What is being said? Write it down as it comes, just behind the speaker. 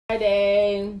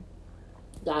Friday.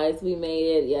 Guys, we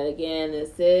made it yet again.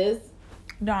 This is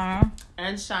Donna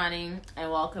and Shani, and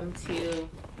welcome to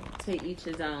Each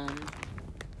His Own.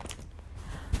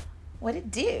 What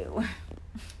it do?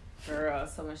 Girl,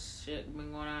 so much shit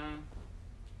been going on.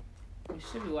 We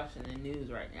should be watching the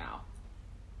news right now.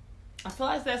 I feel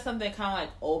like that's something kind of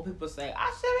like old people say, I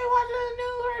should be watching the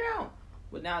news right now.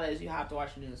 But nowadays, you have to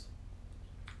watch the news.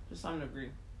 To some degree.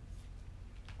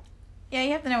 Yeah,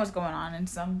 you have to know what's going on in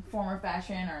some form or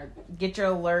fashion, or get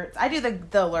your alerts. I do the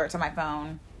alerts on my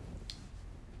phone.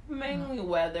 Mainly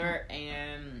weather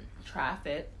and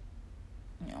traffic.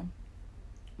 You know.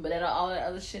 But then all that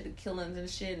other shit, the killings and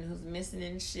shit, and who's missing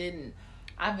and shit, and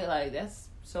I feel like that's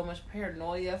so much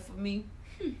paranoia for me.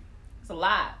 It's a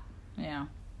lot. Yeah.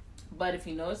 But if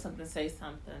you know something, say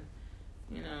something.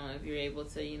 You know, if you're able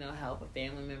to, help a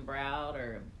family member out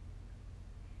or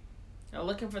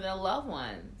looking for their loved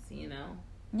ones,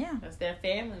 Yeah. That's their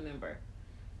family member.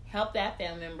 Help that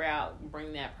family member out and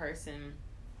bring that person.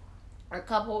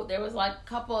 There was like a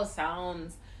couple of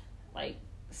sounds, like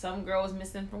some girl was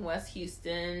missing from West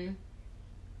Houston.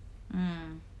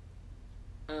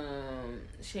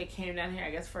 She had came down here,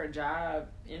 I guess, for a job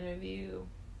interview.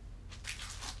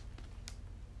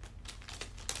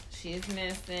 She's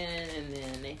missing, and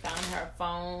then they found her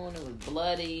phone. It was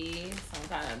bloody.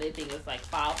 They think it was like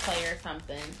foul play or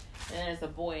something. And then there's a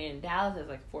boy in Dallas that's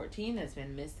like 14 that's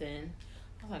been missing.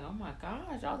 I was like, oh my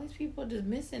gosh, all these people just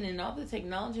missing, and all the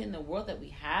technology in the world that we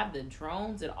have, the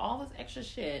drones and all this extra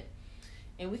shit,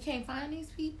 and we can't find these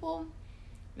people.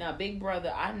 Now, Big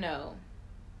Brother, I know,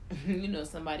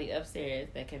 somebody upstairs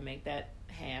that can make that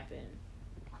happen.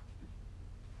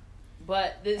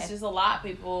 But there's just a lot of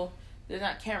people. There's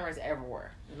not cameras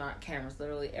everywhere. There's not cameras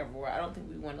literally everywhere. I don't think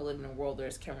we want to live in a world where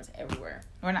there's cameras everywhere.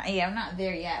 We're not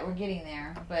there yet. We're getting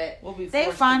there, but they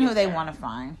find who they want to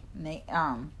find. They,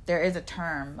 there is a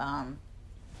term. I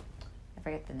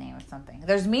forget the name of something.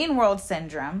 There's mean world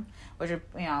syndrome, which are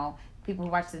people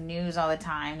who watch the news all the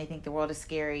time. They think the world is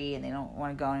scary and they don't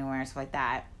want to go anywhere and stuff like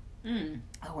that.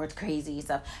 Or it's crazy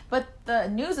stuff. But the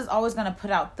news is always going to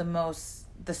put out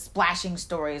the splashing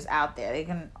stories out there. They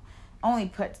can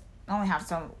only have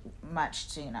so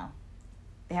much to,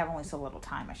 they have only so little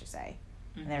time, I should say.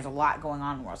 And there's a lot going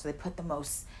on in the world. So they put the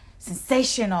most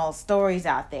sensational stories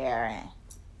out there.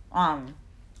 And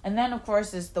then, of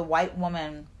course, is the white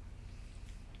woman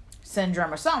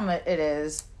syndrome or something it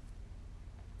is.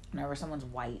 Whenever someone's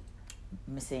white,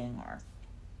 missing, or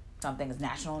something is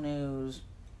national news.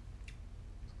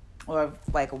 Or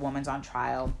like a woman's on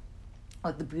trial.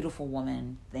 Like the beautiful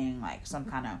woman thing, like some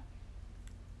kind of...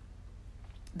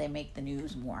 They make the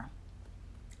news more.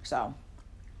 So,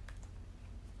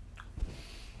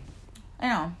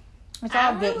 it's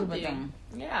all good people thing.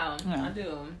 Yeah, I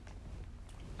do.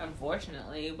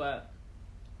 Unfortunately, but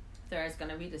there's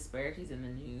going to be disparities in the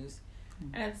news.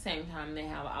 And at the same time, they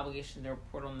have an obligation to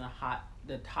report on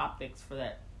the topics for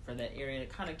that area to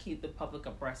kind of keep the public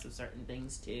abreast of certain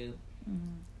things too.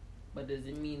 But does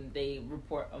it mean they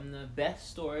report on the best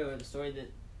story or the story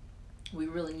that we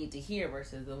really need to hear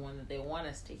versus the one that they want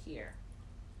us to hear?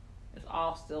 It's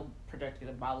all still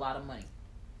protected by a lot of money.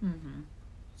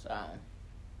 So,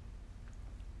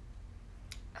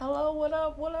 hello, what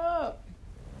up?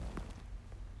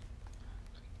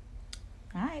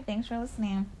 All right, thanks for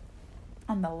listening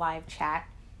on the live chat.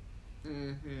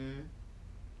 If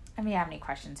you have any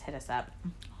questions, hit us up.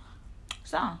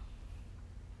 So,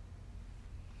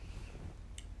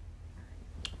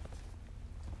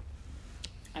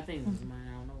 I think this is mine.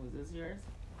 I don't know. Is this yours?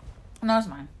 No, it's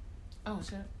mine. Oh,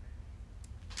 shit.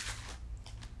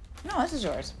 No, this is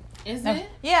yours. Is it?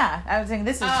 Yeah, I was saying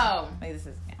this is. Oh. Like, this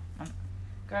is, yeah.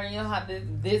 Girl, you know how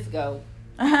this go.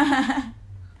 Kind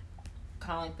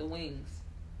of like the wings.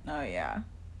 Oh, yeah.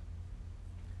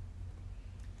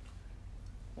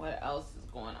 What else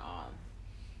is going on?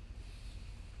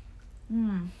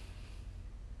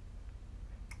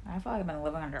 I feel like I've been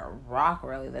living under a rock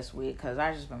really this week because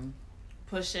I've just been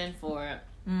pushing for it.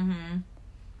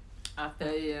 I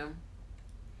feel you.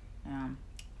 Yeah.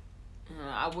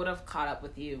 I would have caught up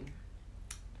with you.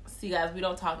 See, guys, we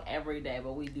don't talk every day,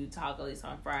 but we do talk at least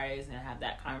on Fridays and have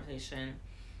that conversation.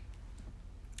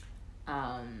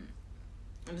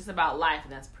 Just about life,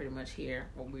 and that's pretty much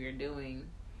what we are doing.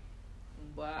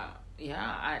 But yeah,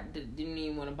 I didn't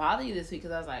even want to bother you this week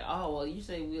because I was like, oh well,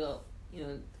 usually we'll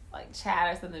like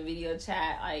chat or something, video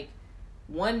chat like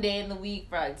one day in the week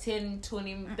for like 10,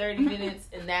 20, 30 minutes,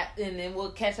 and then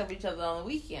we'll catch up with each other on the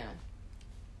weekend.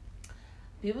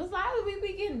 People's lives, we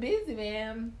be getting busy,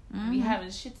 man. We having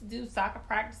shit to do, soccer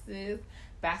practices,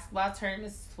 basketball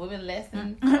tournaments, swimming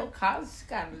lessons, all kinds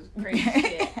of crazy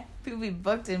shit. be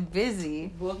booked and busy.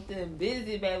 Booked and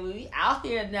busy, baby. We out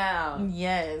here now.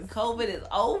 Yes. COVID is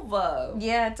over.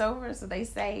 Yeah, it's over. So they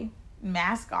say,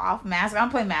 mask off. I'm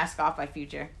playing Mask Off by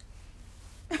Future.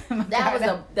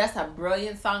 That's a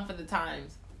brilliant song for the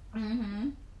times. Mm-hmm.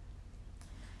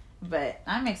 But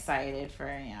I'm excited for,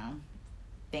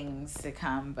 things to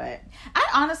come. But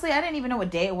I didn't even know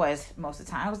what day it was most of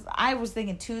the time. I was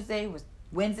thinking Tuesday was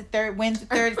Wednesday, Thursday,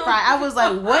 Friday. I was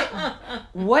like,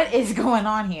 what is going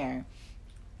on here?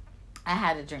 I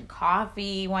had to drink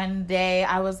coffee one day.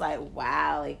 I was like,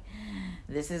 wow, like,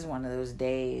 this is one of those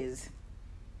days.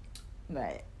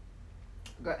 But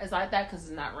it's like that because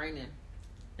it's not raining.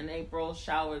 In April,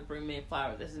 showers bring May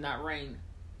flowers. This is not rain.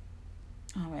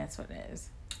 Oh, that's what it is.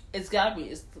 It's gotta be.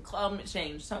 It's the climate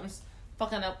change. Something's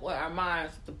fucking up with our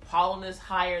minds. The pollen is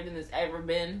higher than it's ever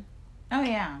been. Oh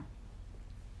yeah.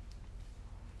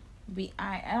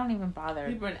 I don't even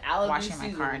bother washing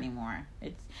my car anymore.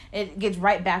 It gets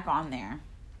right back on there.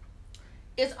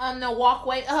 It's on the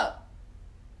walkway up.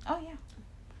 Oh yeah.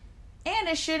 And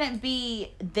it shouldn't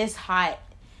be this hot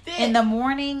Thick. In the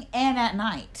morning and at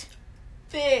night.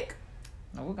 Thick.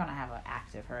 No, we're gonna have an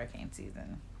active hurricane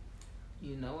season.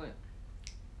 You know it.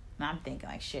 And I'm thinking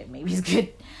like, shit, maybe it's good.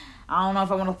 I don't know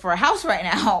if I want to look for a house right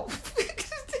now.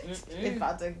 It's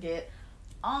about to get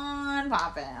on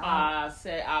popping. I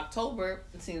said October.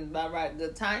 It seems about right.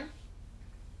 Good time.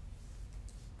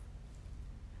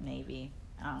 Maybe.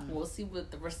 We'll see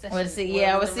what the recession. We'll see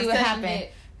what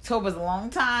happens. October's a long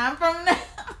time from now.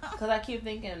 Because I keep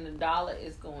thinking the dollar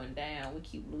is going down. We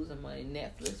keep losing money.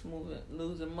 Netflix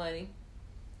losing money.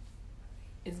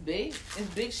 It's big. It's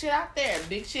big shit out there.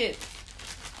 Big shit.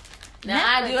 Now,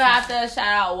 Netflix, I do have to shout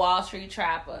out Wall Street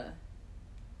Trapper.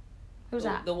 Who's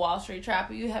that? The Wall Street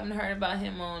Trapper. You haven't heard about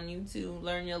him on YouTube,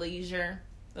 Learn Your Leisure.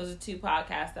 Those are 2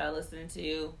 podcasts that I listen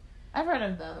to. I've heard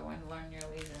of the other one, Learn Your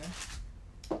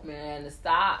Leisure. Man, the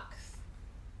stocks.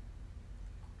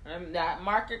 That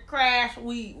market crash,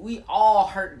 we all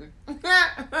hurting.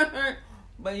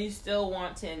 But you still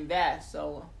want to invest.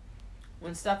 So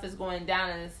when stuff is going down,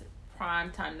 it's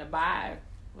prime time to buy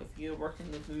if you're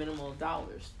working with minimal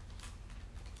dollars.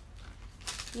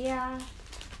 Yeah.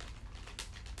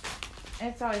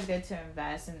 It's always good to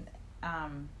invest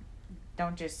and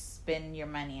don't just spend your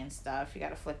money and stuff. You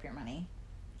got to flip your money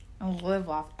and live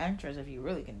off interest if you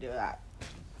really can do that.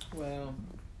 Well,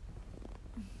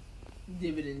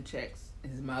 dividend checks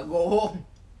is my goal.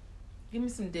 Give me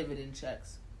some dividend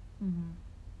checks. Mm-hmm.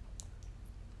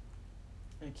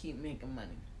 And keep making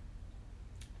money.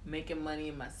 Making money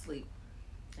in my sleep.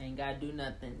 I ain't gotta do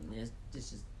nothing. It's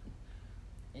just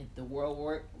if the world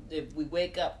work, if we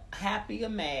wake up happy or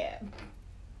mad.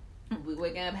 If we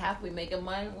wake up happy making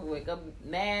money, we wake up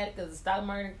mad because the stock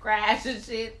market crash and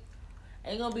shit.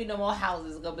 Ain't gonna be no more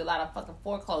houses. It's gonna be a lot of fucking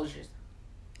foreclosures.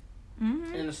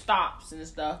 Mm-hmm. And the stops and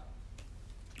stuff.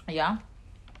 Yeah.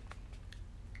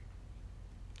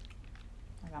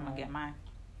 I'm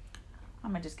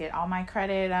gonna just get all my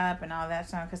credit up and all that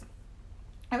stuff, because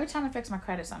every time I fix my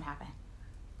credit, something happens.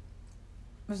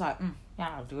 It's like, yeah,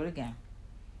 I'll do it again.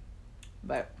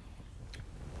 But,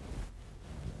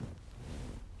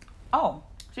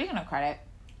 speaking of credit,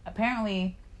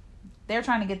 apparently they're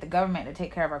trying to get the government to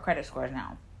take care of our credit scores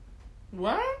now.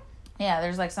 What? Yeah,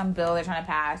 there's like some bill they're trying to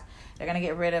pass. They're going to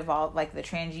get rid of all like the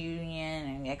TransUnion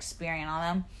and Experian, all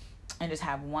them, and just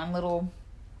have one little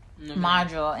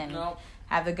module and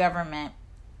have the government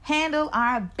handle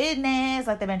our business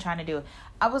like they've been trying to do.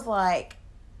 I was like,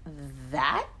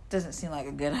 that doesn't seem like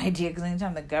a good idea, because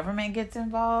anytime the government gets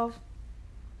involved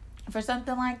for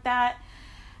something like that,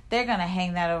 they're going to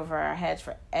hang that over our heads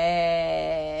for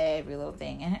every little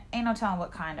thing. And ain't no telling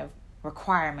what kind of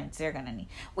requirements they're going to need.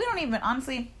 We don't even,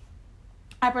 honestly,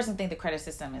 I personally think the credit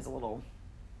system is a little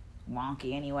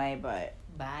wonky anyway, but...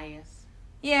 bias.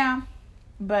 Yeah.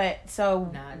 But,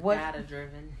 so... Not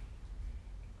data-driven.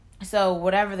 So,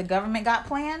 whatever the government got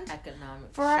planned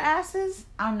economic for our asses,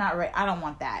 I'm not ready. I don't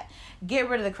want that. Get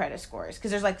rid of the credit scores, because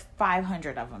there's like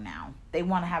 500 of them now. They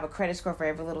want to have a credit score for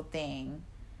every little thing.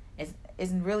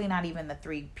 It's really not even the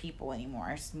 3 people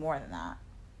anymore. It's more than that.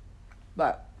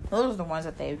 But those are the ones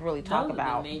that they really talk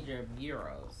about. The major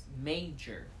bureaus.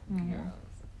 Major bureaus.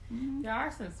 Mm-hmm. There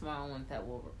are some small ones that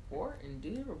will report and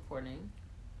do the reporting.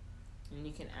 And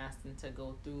you can ask them to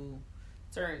go through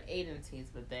certain agencies,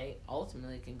 but they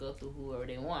ultimately can go through whoever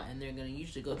they want, and they're going to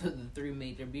usually go through the 3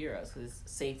 major bureaus because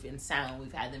it's safe and sound.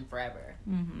 We've had them forever.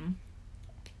 Mm-hmm.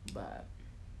 But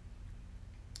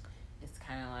it's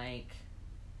kind of like,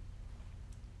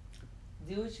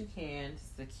 do what you can to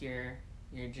secure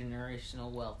your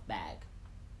generational wealth back.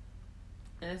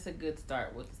 And it's a good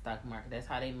start with the stock market. That's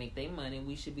how they make their money.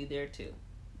 We should be there too.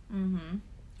 Mm-hmm.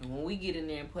 And when we get in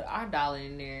there and put our dollar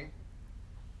in there,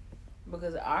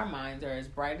 because our minds are as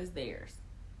bright as theirs.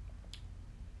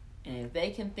 And if they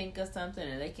can think of something,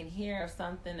 or they can hear of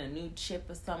something, a new chip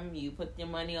or something, you put your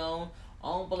money on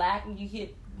black, and you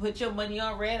put your money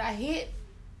on red, I hit.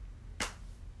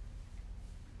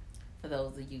 For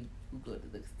those of you who go to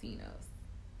the casinos.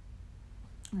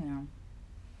 Yeah.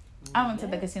 I went to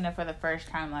the casino for the first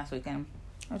time last weekend.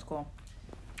 It was cool.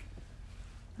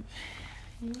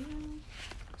 Yeah.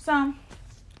 So,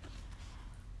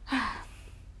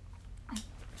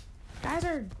 guys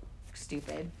are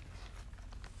stupid,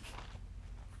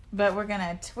 but we're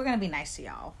gonna be nice to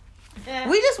y'all.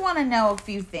 We just want to know a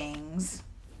few things,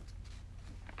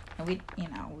 and we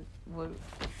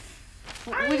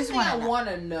just want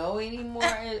to know anymore.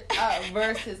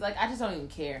 Versus like I just don't even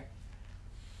care.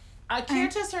 I care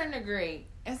to a certain degree.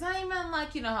 It's not even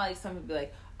like, how like some people be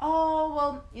like, oh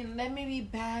well, that may be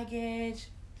baggage.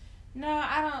 No,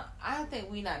 I don't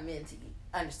think we're not meant to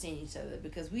understand each other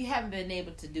because we haven't been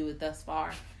able to do it thus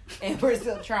far, and we're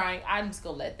still trying. I'm just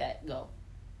gonna let that go.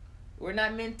 We're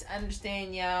not meant to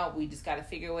understand y'all. We just gotta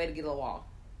figure a way to get along.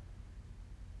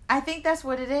 I think that's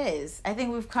what it is. I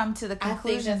think we've come to the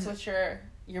conclusion. I think that's what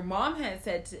your mom had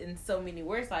said in so many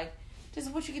words, like, this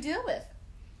is what you can deal with.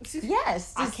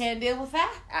 Yes. I can't deal with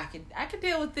that. I can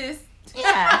deal with this.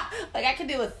 Yeah. Like, I can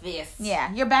deal with this.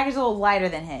 Yeah. Your bag is a little lighter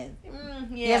than his. Yeah.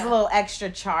 He has a little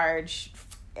extra charge,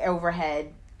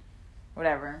 overhead,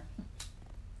 whatever.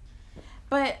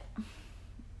 But,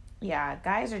 yeah,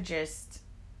 guys are just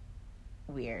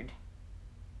weird.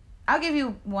 I'll give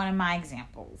you one of my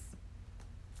examples.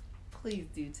 Please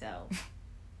do tell.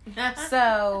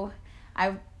 So,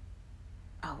 I'm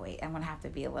going to have to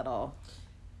be a little...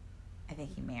 I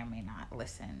think he may or may not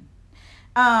listen.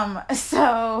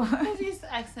 So... Just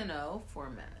X and O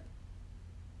format.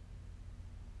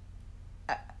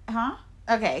 Huh?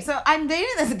 Okay, so I'm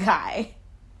dating this guy.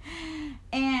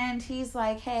 And he's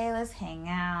like, hey, let's hang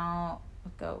out.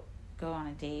 Go on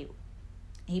a date.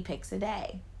 He picks a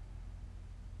day.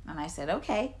 And I said,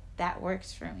 okay, that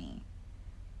works for me.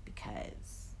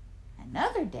 Because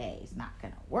another day is not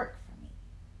going to work for me.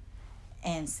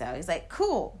 And so he's like,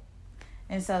 cool.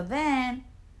 And so then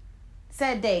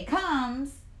said day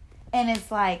comes and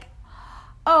it's like,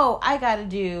 oh, I got to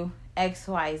do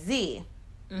XYZ.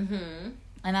 Mm-hmm.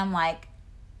 And I'm like,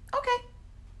 okay.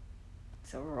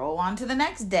 So roll on to the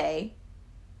next day.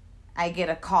 I get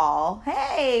a call.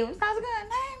 Hey, how's it going?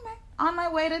 Hey, on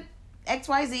my way to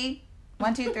XYZ.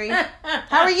 1, 2, 3.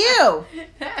 How are you?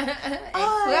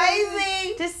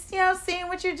 XYZ. Just, seeing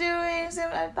what you're doing. So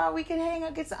I thought we could hang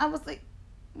out. I was like,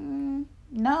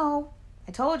 no.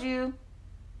 I told you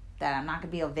that I'm not going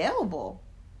to be available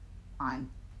on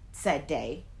said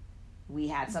day. We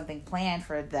had something planned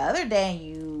for the other day and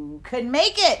you couldn't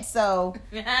make it. So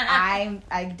I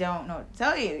don't know what to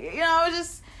tell you.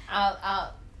 Just...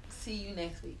 I'll see you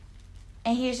next week.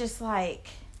 And he's just like...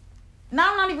 No,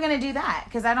 I'm not even going to do that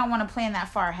because I don't want to plan that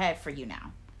far ahead for you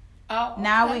now. Oh, okay.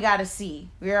 Now we got to see.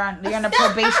 You're on a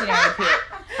probationary period.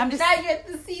 I'm just... Now you're at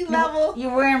the C level.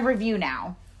 We're in review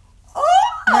now. Oh!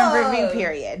 We're in review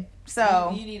period.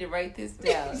 So... You need to write this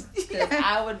down. Because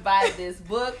I would buy this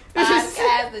book,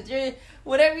 podcast,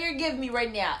 whatever you're giving me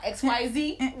right now.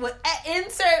 XYZ.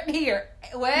 Insert here.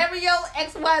 Whatever your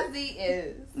XYZ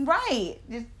is. Right.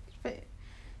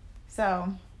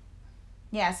 So...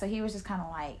 Yeah, so he was just kind of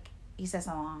like... He said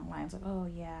something along the lines of, oh,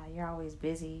 yeah, you're always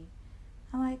busy.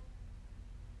 I'm like,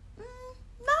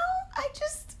 no,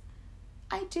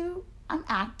 I'm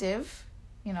active.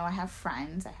 I have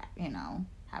friends. I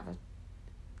have a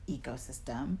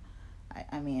ecosystem.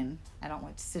 I mean, I don't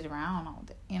like to sit around all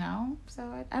day,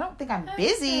 So I don't think I'm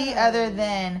busy other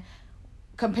than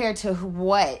compared to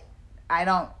what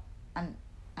I'm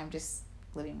just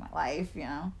living my life,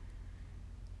 And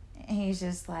he's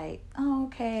just like, oh,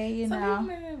 okay, Some people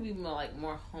may be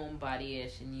more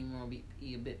homebody-ish, and you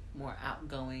be a bit more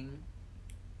outgoing.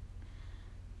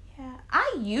 Yeah,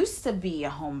 I used to be a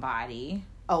homebody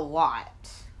a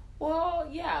lot. Well,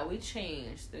 yeah, we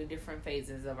change through different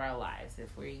phases of our lives.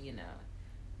 If we're,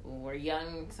 when we're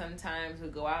young, sometimes we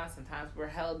go out, sometimes we're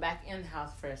held back in the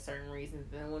house for certain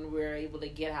reasons. And when we're able to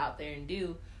get out there and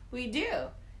do, we do.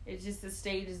 It's just the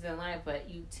stages in life, but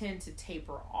you tend to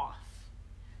taper off.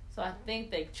 So I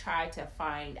think they try to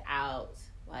find out,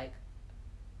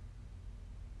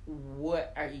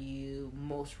 what are you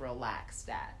most relaxed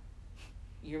at?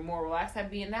 You're more relaxed at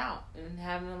being out and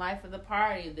having the life of the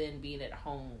party than being at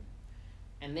home.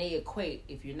 And they equate,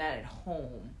 if you're not at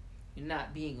home, you're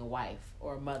not being a wife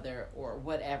or a mother or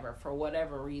whatever, for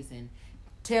whatever reason,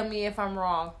 Tell me if I'm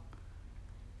wrong.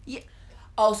 Yeah.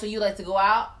 Oh, so you like to go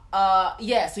out?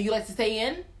 Yeah. So you like to stay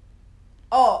in?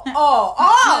 Oh.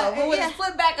 But when it's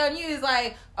flipped back on you, it's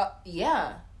like,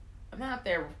 yeah. I'm not out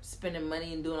there spending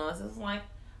money and doing all this. It's like,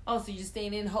 oh, so you just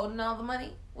staying in holding all the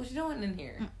money? What you doing in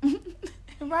here?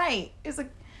 Right. It's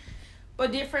like,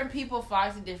 but different people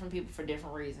fight to different people for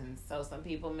different reasons. So some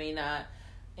people may not,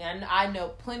 and I know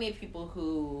plenty of people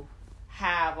who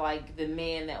have like the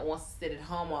man that wants to sit at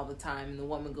home all the time and the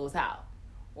woman goes out,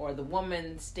 or the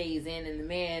woman stays in and the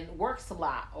man works a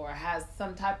lot, or has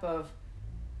some type of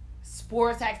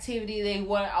sports activity they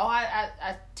want. Oh,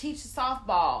 I teach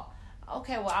softball.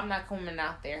 Okay, well, I'm not coming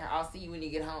out there. I'll see you when you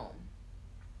get home.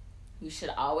 You should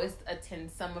always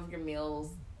attend some of your meals,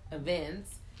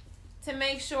 events, to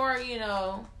make sure, you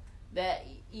know, that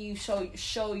you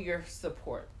show your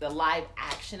support. The live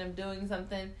action of doing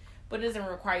something, but it doesn't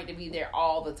require you to be there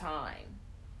all the time.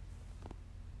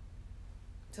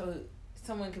 So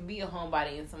someone can be a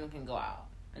homebody and someone can go out.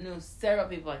 I know several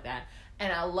people like that,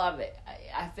 and I love it.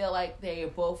 I feel like they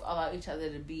both allow each other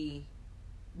to be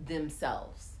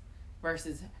themselves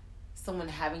versus someone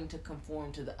having to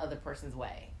conform to the other person's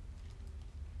way.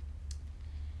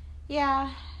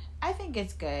 Yeah, I think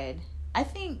it's good. I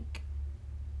think,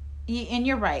 and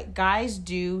you're right, guys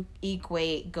do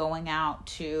equate going out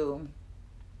to,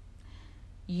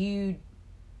 you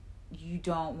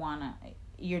don't want to,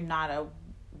 you're not a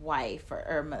wife,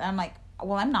 or I'm like,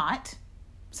 well, I'm not.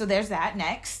 So there's that.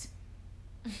 Next.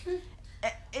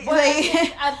 But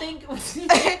I think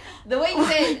the way you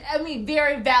say it, I mean,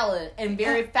 very valid and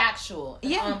very factual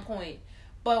and on point.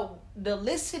 But the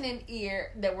listening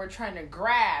ear that we're trying to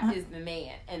grab is the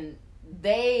man. And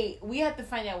we have to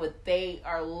find out what they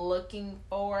are looking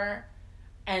for,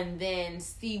 and then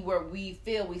see where we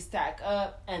feel we stack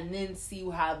up, and then see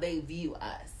how they view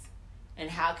us. And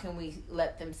how can we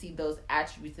let them see those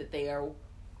attributes that they are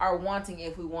wanting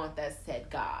if we want that said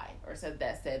guy or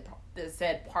that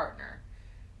said partner.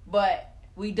 But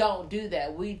we don't do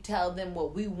that. We tell them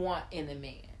what we want in a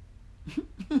man.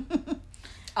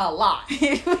 A lot. We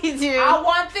do. I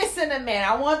want this in a man.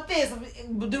 I want this.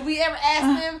 Do we ever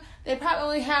ask them? They probably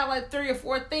only have like 3 or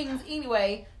 4 things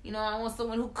anyway. You know, I want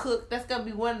someone who cooks. That's going to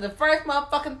be one of the first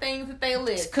motherfucking things that they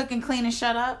list. Just cook and clean and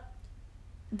shut up.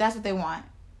 That's what they want.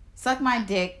 Suck my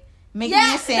dick. Make me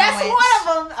a sandwich. That's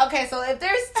one of them. Okay, so if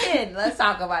there's 10, let's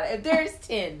talk about it. If there's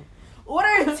 10, what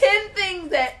are 10 things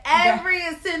that every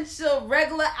essential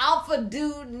regular alpha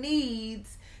dude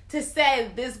needs to say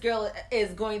this girl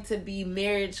is going to be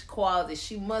marriage quality?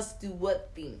 She must do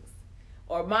what things?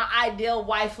 Or my ideal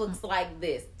wife looks like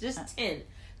this. Just 10.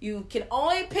 You can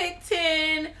only pick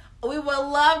 10. We would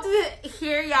love to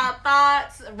hear y'all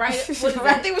thoughts. Right?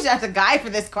 I think we should ask a guy for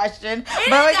this question.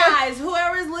 Any guys,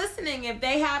 whoever's listening, if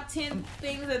they have 10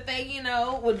 things that they, you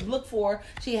know, would look for,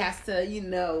 she has to, you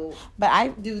know,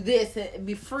 do this and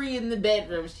be free in the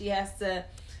bedroom. She has to,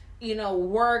 you know,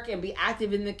 work and be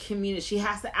active in the community. She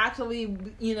has to actually,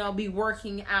 you know, be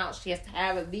working out. She has to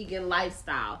have a vegan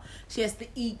lifestyle. She has to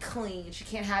eat clean. She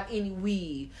can't have any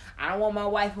weed. I don't want my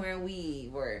wife wearing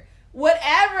weed or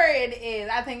whatever it is.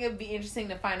 I think it'd be interesting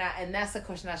to find out, and that's a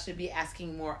question I should be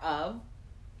asking more of.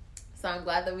 So I'm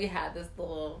glad that we had this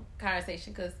little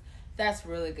conversation, because that's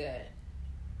really good.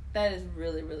 That is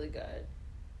really, really good.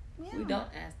 Yeah. We don't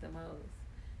ask them hoes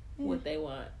what they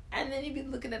want. And then you be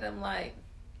looking at them like,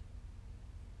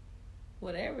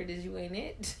 whatever it is, you ain't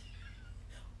it.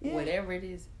 Yeah. Whatever it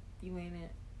is, you ain't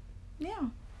it. Yeah.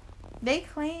 They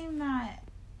claim that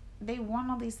they want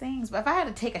all these things, but if I had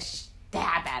to take a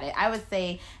stab at it, I would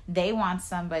say they want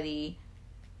somebody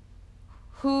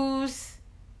who's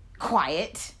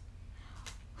quiet,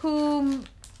 who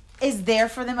is there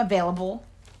for them, available.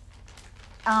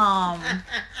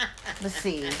 Let's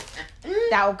see.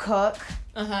 That will cook.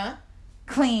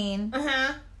 Clean.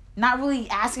 Not really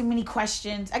asking many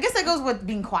questions. I guess that goes with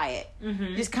being quiet.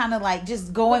 Just kind of like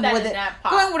just going with it,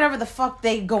 going whatever the fuck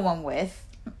they going with.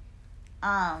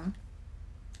 Let's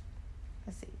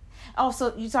see. Oh,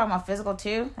 so you talking about physical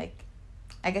too? Like,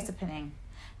 I guess depending.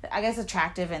 I guess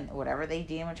attractive and whatever they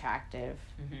deem attractive.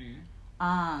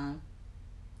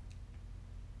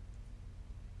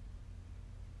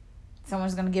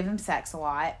 Someone's gonna give them sex a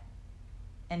lot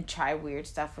and try weird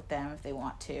stuff with them if they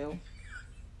want to.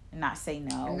 And not say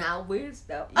no. Not weird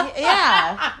stuff.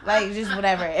 Yeah. Like, just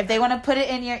whatever. If they want to put it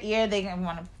in your ear, they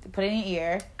want to put it in your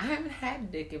ear. I haven't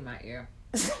had dick in my ear.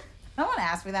 Someone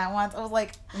asked me that once. I was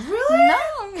like, really? No,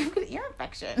 I'm going to get an ear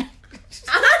infection.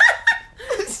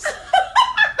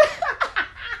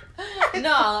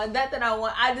 No, not that I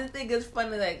want. I just think it's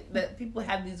funny that people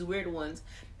have these weird ones.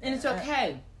 And it's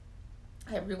okay.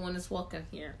 Everyone is welcome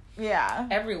here. Yeah.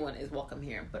 Everyone is welcome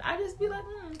here. But I just be like,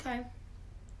 okay.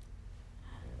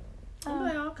 I'm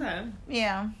like, okay.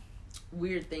 Yeah.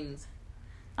 Weird things.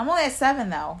 I'm only at 7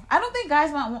 though. I don't think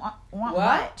guys want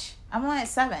much. I'm only at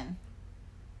 7.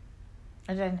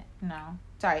 I didn't. No.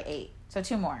 Sorry, 8. So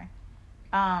 2 more.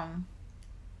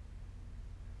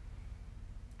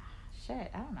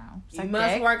 Shit, I don't know. You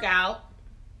must work out.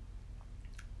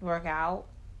 Work out.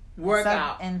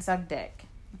 And suck dick.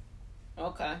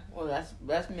 Okay. Well,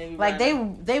 that's maybe like they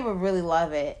would really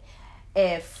love it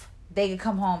if they could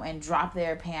come home and drop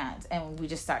their pants and we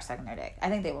just start sucking their dick. I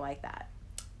think they would like that.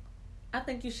 I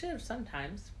think you should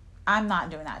sometimes. I'm not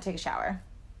doing that. Take a shower.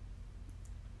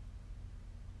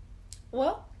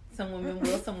 Well, some women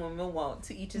will, some women won't.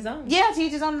 To each his own. Yeah, to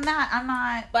each his own. I'm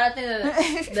not. But I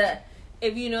think that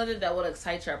if you know that would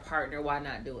excite your partner, why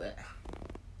not do it?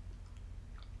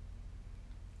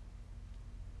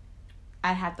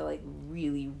 I'd have to like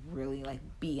really, really like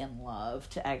be in love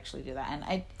to actually do that,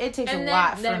 and it takes a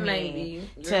lot for me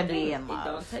to be in love.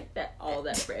 It don't take all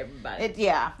that for everybody.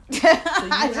 Yeah. So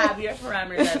you have your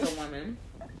parameters as a woman,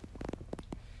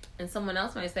 and someone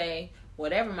else may say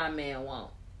whatever my man want.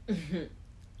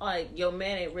 Like your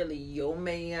man ain't really your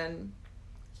man.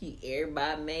 He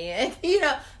everybody man. You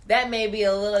know that may be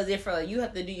a little different. Like, you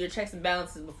have to do your checks and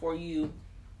balances before you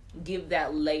give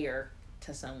that layer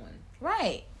to someone.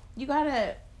 Right. You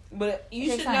gotta. But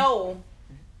you should know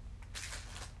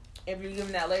if you're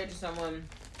giving that layer to someone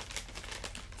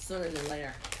sooner than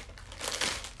later.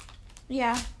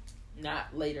 Yeah.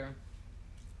 Not later.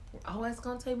 Oh, it's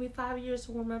gonna take me 5 years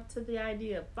to warm up to the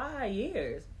idea. 5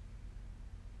 years.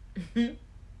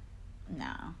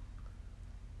 No.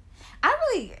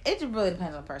 It really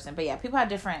depends on the person. But yeah, people have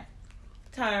different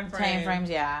time frames,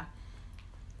 yeah.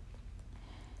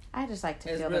 I just like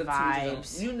to feel the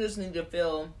vibes. You just need to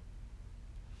feel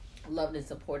loved and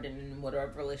supported in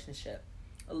whatever relationship.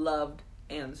 Loved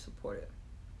and supported.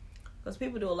 Because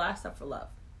people do a lot of stuff for love.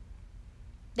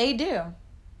 They do.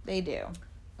 And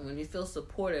when you feel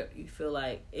supported, you feel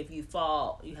like if you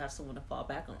fall, you have someone to fall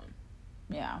back on.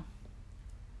 Yeah.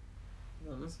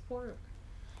 Love and support.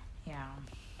 Yeah.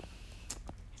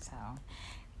 So,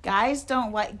 guys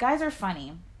are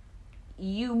funny.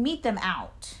 You meet them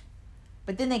out.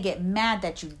 But then they get mad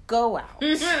that you go out.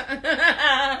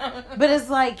 But it's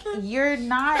like, you're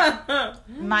not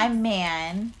my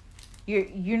man.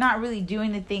 You're not really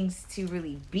doing the things to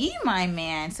really be my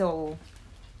man. So,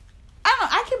 I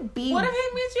don't know. I could be... What if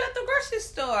he meets you at the grocery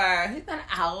store? He's not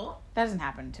out. That doesn't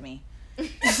happen to me.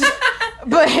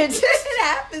 But it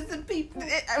happens to people.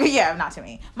 Yeah, not to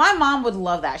me. My mom would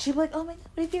love that. She'd be like, oh my God,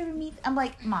 what if you ever meet... I'm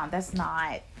like, Mom, that's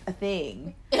not a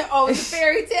thing. Oh, it's a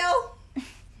fairy tale?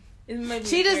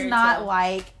 She does not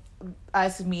like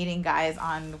us meeting guys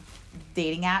on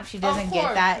dating apps. She doesn't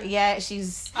get that yet.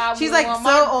 She's like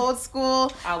so old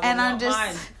school, and I'm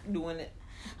just doing it.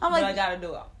 I'm like, I gotta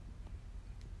do it.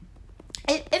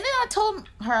 And then I told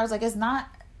her, I was like, it's not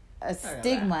a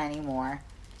stigma anymore.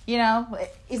 You know,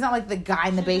 it's not like the guy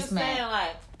in the basement. Just saying,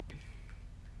 like,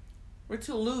 we're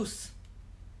too loose.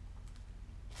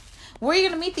 Where are you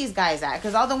gonna meet these guys at?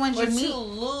 Because all the ones we're you meet, too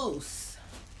loose.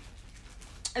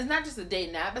 It's not just a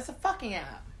dating app; it's a fucking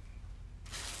app.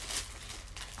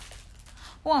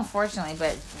 Well, unfortunately,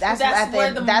 but that's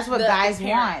what guys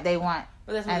want. They want.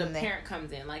 But that's where the parent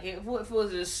comes in. Like, if it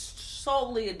was just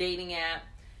solely a dating app,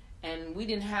 and we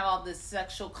didn't have all this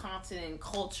sexual content and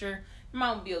culture, your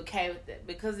mom would be okay with it.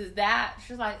 Because it's that.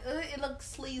 She's like, it looks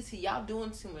sleazy. Y'all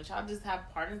doing too much. Y'all just have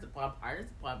partners upon partners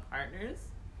upon partners.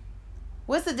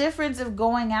 What's the difference of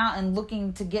going out and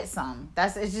looking to get some?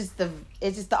 It's just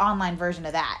the online version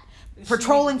of that.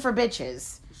 Patrolling for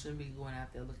bitches. You shouldn't be going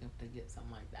out there looking to get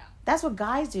something like that. That's what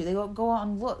guys do. They go out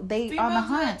and look. They Females on the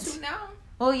hunt. Do that too now.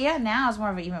 Well, yeah, now it's more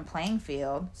of an even playing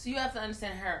field. So you have to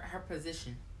understand her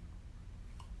position.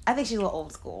 I think she's a little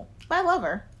old school, but I love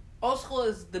her. Old school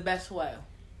is the best way.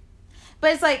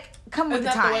 But it's like, come with the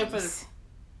times.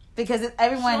 Because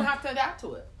everyone... She don't have to adapt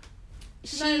to it.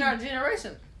 She's not in our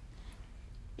generation.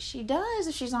 She does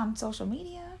if she's on social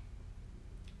media.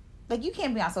 Like, you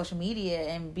can't be on social media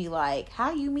and be like,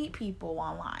 how you meet people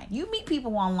online. You meet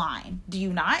people online. Do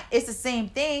you not? It's the same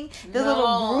thing. The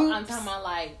little groups. I'm talking about,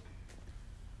 like,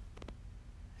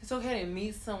 it's okay to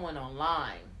meet someone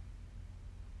online.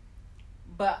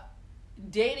 But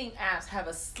dating apps have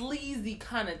a sleazy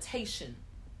connotation.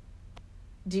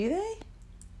 Do they?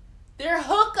 They're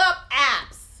hookup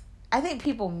apps. I think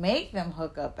people make them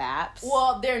hookup apps.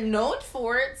 Well, they're known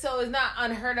for it, so it's not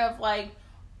unheard of. Like,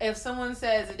 if someone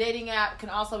says a dating app can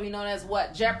also be known as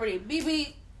what? Jeopardy.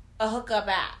 BB, a hookup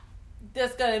app.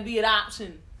 That's going to be an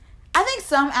option. I think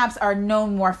some apps are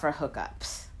known more for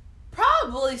hookups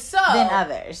Probably so. than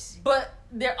others. But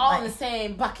they're all in Like- the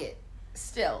same bucket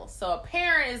still. So a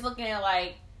parent is looking at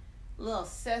like a little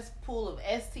cesspool of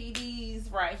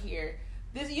STDs right here.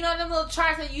 This, you know, them little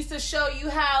charts that used to show you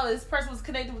how this person was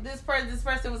connected with this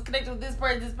person was connected with this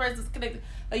person was connected.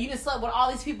 Like you just slept with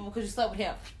all these people because you slept with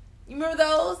him. You remember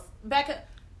those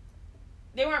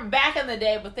they weren't back in the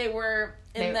day, but they were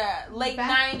in the late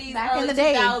 90s, back early in the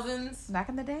day. 2000s. Back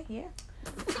in the day, yeah.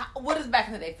 What is back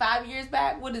in the day? 5 years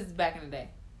back? What is back in the day?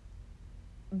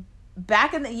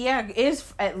 Back in the it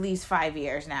is at least 5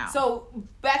 years now. So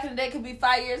back in the day could be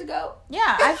 5 years ago.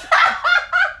 yeah,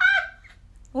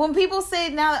 when people say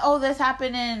now that this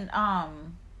happened in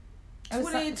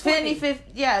 2020.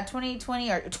 2020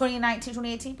 or 2019,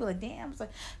 2018, people are like, damn, it's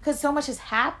like because so much has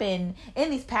happened in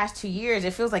these past 2 years.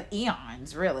 It feels like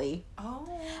eons, really. Oh.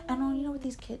 And you know what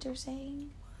these kids are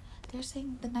saying? They're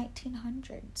saying the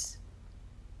 1900s.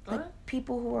 Like What?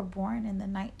 people who were born in the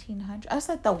 1900s. I was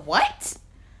like, the what?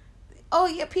 Oh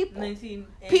yeah, people.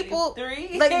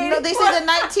 1983. Like they say the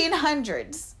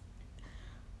 1900s.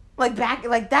 Like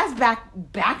that's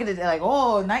back in the day. Like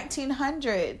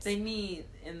 1900s. They mean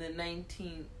in the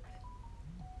 19.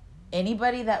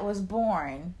 Anybody that was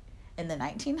born in the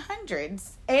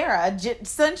 1900s era,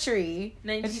 century.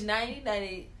 1990,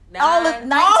 99. All of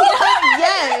 1900.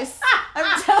 Yes,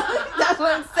 I'm telling you, that's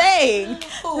what I'm saying.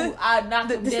 Ooh, I knocked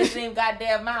them dead name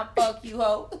goddamn mouth. Fuck you,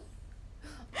 ho.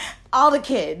 All the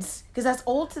kids, because that's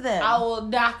old to them. I will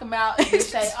knock them out and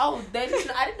say, "Oh, I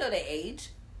didn't know their age."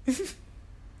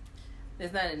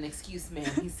 That's not an excuse,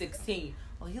 man. He's 16.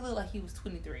 Oh, he looked like he was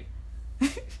 23.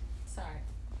 Sorry.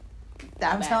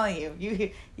 I'm telling you,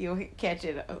 you catch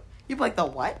it. You be like the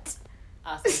what?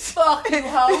 I said, "Fuck you,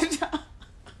 ho."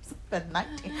 The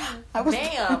 19.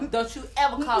 Ma'am, don't you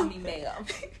ever call me ma'am.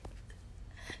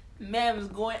 Ma'am is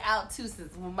going out too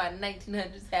since when my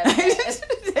 1900s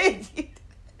happened.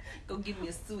 Go give me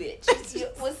a switch.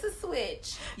 What's the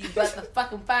switch? You about to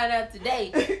fucking find out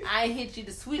today. I ain't hit you.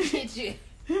 The switch hit you.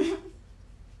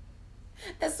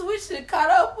 That switch should have caught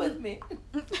up with me.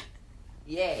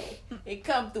 Yeah. It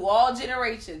come through all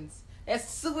generations. That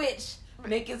switch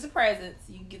make its presence.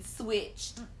 You get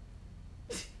switched.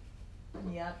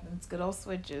 Yeah, it's good old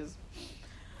switches.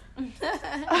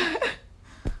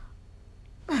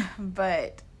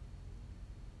 But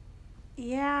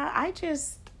yeah, I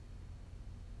guess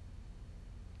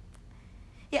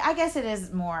it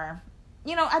is more,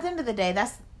 at the end of the day,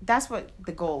 that's what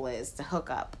the goal is, to hook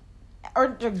up or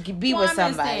be with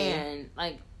somebody.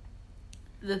 Like,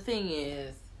 the thing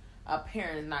is, a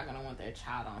parent is not going to want their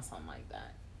child on something like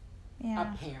that.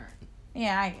 Yeah. A parent.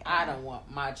 Yeah, I don't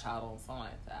want my child on something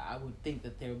like that. I would think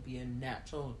that there would be a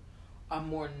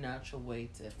more natural way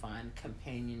to find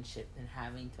companionship than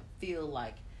having to feel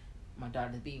like my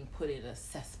daughter's being put in a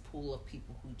cesspool of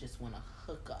people who just want to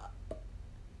hook up.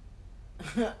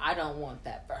 I don't want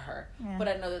that for her. Yeah. But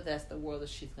I know that that's the world that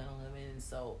she's going to live in.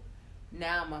 So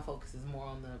now my focus is more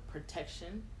on the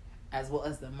protection as well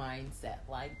as the mindset.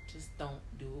 Like, just don't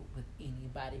do it with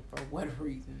anybody for whatever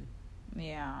reason.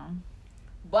 Yeah.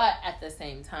 But at the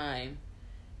same time,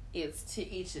 it's to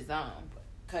each his own.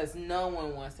 Because no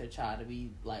one wants their child to be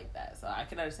like that. So I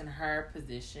can understand her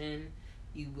position.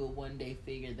 You will one day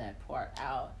figure that part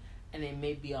out. And they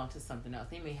may be onto something else.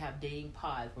 They may have dating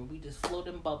pods where we just float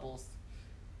in bubbles.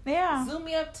 Yeah. Zoom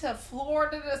me up to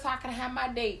Florida so I can have my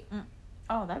date.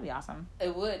 Oh, that'd be awesome.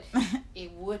 It would.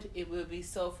 It would be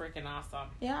so freaking awesome.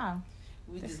 Yeah.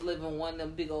 We just live in one of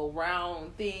them big old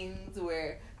round things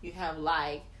where you have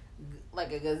like a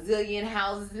gazillion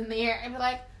houses in there and be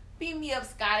like, beam me up,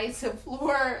 Scotty, to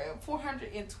floor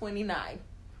 429.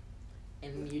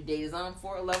 And your date is on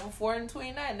level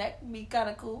 429. That could be kind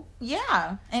of cool.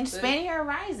 Yeah. And expanding your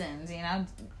horizons,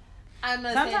 I'm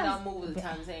not saying Sometimes- don't move with the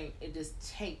time. I'm saying it just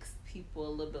takes people a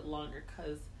little bit longer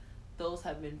because those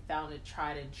have been found and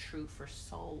tried and true for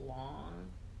so long.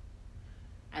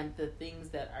 And the things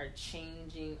that are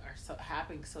changing are so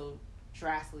happening so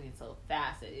drastically and so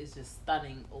fast, it is just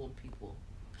stunning old people.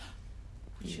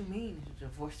 What do you mean the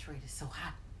divorce rate is so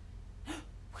high?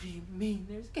 What do you mean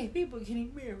there's gay people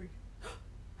getting married?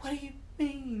 What do you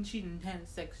mean she didn't have a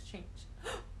sex change?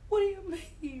 What do you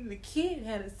mean the kid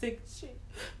had a sex change?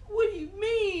 What do you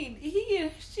mean he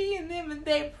and she and them and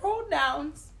they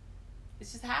pronouns?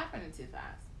 It's just happening too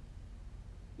fast.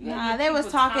 Nah, they was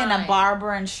talking to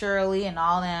Barbara and Shirley and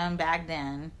all them back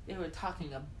then. They were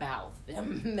talking about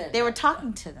them. They were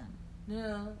talking to them.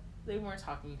 No, they weren't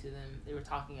talking to them. They were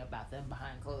talking about them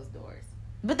behind closed doors.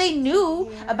 But they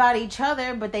knew about each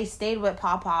other, but they stayed with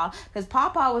Pawpaw because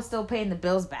Pawpaw was still paying the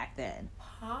bills back then.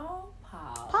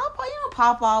 Pawpaw. Pawpaw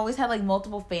Papa always had like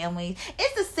multiple families.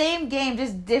 It's the same game,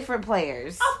 just different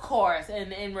players. Of course,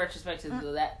 and in retrospect to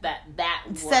that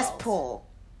world. Cesspool.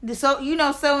 So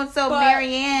so and so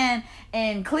Marianne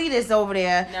and Cletus over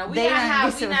there. Now we not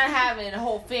having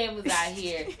whole families out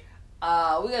here. We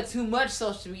got too much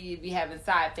social media to be having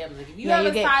side families. Like if you have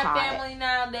a side family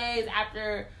nowadays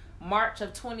after March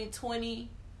of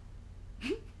 2020,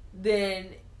 then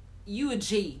you a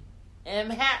G.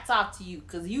 And hats off to you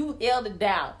because you held it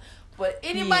down. But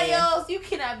anybody else, you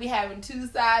cannot be having two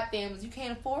side families. You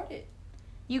can't afford it.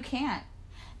 You can't.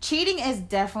 Cheating is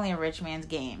definitely a rich man's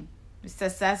game.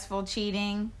 Successful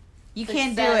cheating, you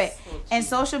can't do it. Cheating. And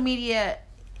social media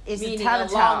is meaning a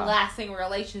long-lasting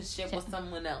relationship with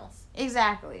someone else.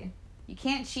 Exactly. You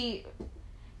can't cheat.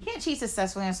 You can't cheat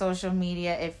successfully on social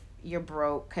media if you're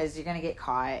broke because you're gonna get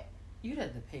caught. You'd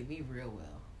have to pay me real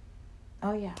well.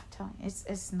 Oh yeah, tell me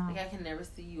it's not. Like I can never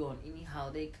see you on any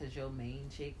holiday because your main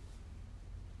chick.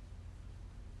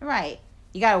 Right.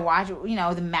 You gotta watch,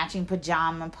 the matching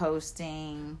pajama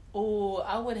posting. Oh,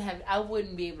 I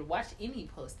wouldn't be able to watch any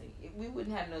posting. We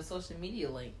wouldn't have no social media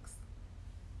links.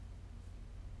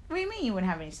 What do you mean you wouldn't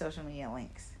have any social media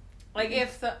links? Like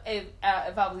if I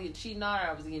was getting cheated on or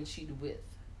I was getting cheated with.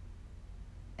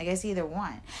 I guess either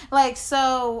one. Like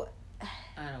so.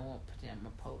 I don't want pajama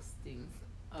postings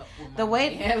up with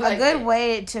a good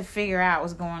way to figure out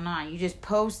what's going on. You just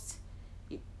post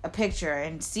a picture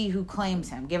and see who claims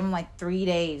him. Give him like 3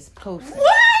 days posting.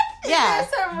 What? Yeah.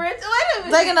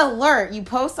 Like an alert. You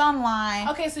post online.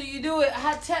 Okay, so you do it.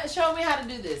 Show me how to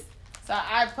do this. So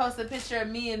I post a picture of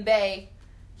me and Bae.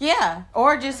 Yeah.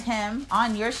 Or just him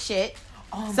on your shit.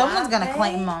 Oh, someone's going to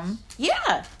claim him.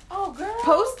 Yeah. Oh, girl.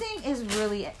 Posting is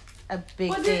really a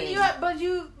big thing.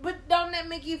 But don't that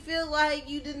make you feel like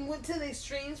you didn't went to the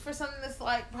extremes for something that's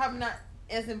like probably not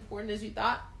as important as you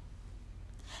thought?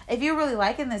 If you're really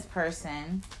liking this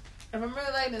person. If I'm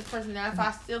really liking this person now, if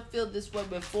I still feel this way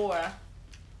before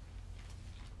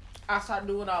I start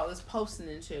doing all this posting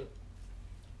and shit.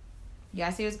 You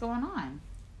gotta see what's going on.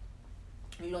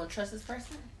 You don't trust this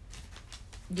person?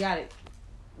 You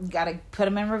gotta put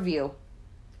them in review.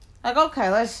 Like, okay,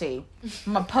 let's see.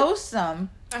 I'm gonna post them.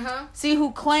 See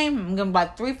who claim them. I'm gonna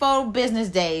be like 3-4 business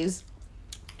days.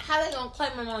 How they gonna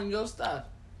claim them on your stuff?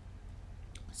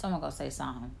 Someone gonna say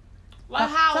something. Like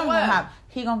how? What?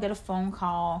 He gonna get a phone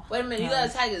call. Wait a minute, you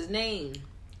gotta tag his name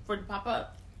for it to pop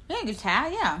up. Yeah, you can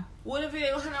tag, yeah. What if he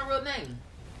don't have no real name?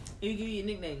 If he give you a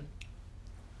nickname.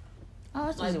 Oh,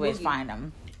 that's easy way to find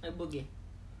him. Like Boogie.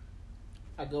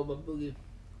 I go by Boogie.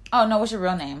 Oh no, what's your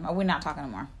real name? Oh, we're not talking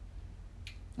anymore.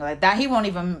 Like that, he won't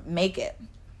even make it.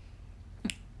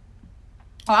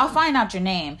 Oh, I'll find out your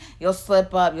name. You'll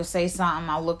slip up. You'll say something.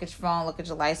 I'll look at your phone. Look at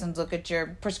your license. Look at your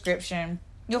prescription.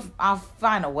 I'll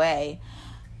find a way.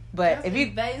 But that's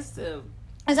invasive.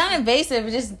 It's not invasive.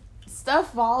 It just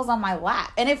stuff falls on my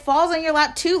lap, and it falls on your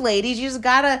lap too, ladies. You just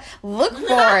gotta look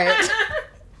for it.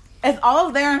 It's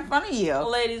all there in front of you,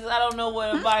 ladies. I don't know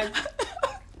what advice.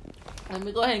 Let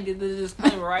me go ahead and get this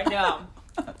disclaimer right now.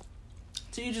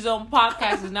 To Each His Own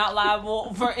podcast is not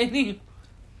liable for any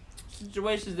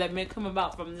situations that may come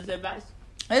about from this advice.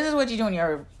 This is what you do when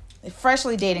you're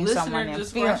freshly dating someone.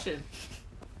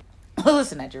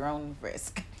 Listen at your own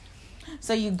risk.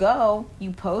 So you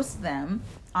post them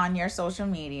on your social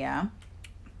media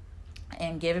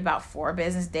and give about 4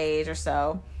 business days or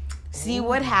so. See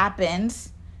what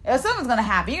happens. If something's going to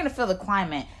happen, you're going to feel the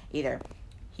climate. Either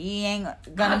he ain't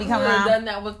going to be coming around. Done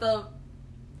that with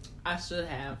I should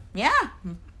have. Yeah.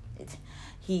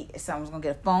 Someone's going to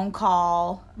get a phone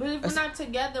call. But if we're not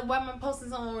together, why am I posting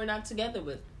someone we're not together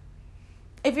with?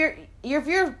 If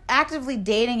you're actively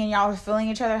dating and y'all are feeling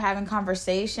each other, having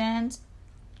conversations.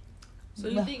 So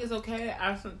you think it's okay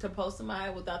to post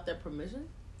somebody without their permission?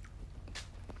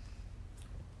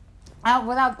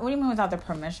 What do you mean without their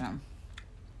permission?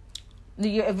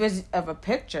 If it's of a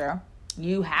picture,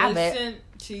 you have it. Sent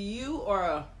to you,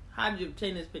 or how did you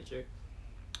obtain this picture?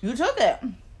 You took it.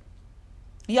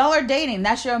 Y'all are dating.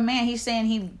 That's your man. He's saying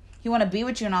he want to be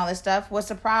with you and all this stuff. What's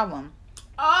the problem?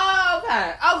 Oh,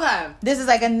 okay. This is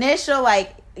like initial,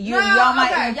 like y'all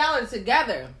are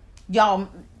together. Y'all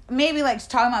maybe like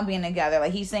talking about being together.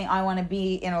 Like he's saying, I want to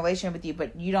be in a relationship with you,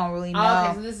 but you don't really know. Oh,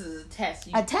 okay, so this is a test.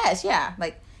 A test, yeah.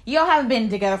 Like y'all haven't been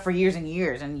together for years and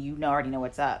years, and you already know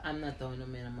what's up. I'm not throwing no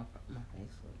man on my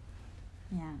Facebook.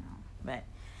 Yeah, I know, but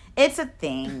it's a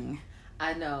thing.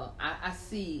 I know. I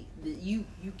see that you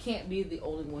can't be the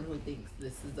only one who thinks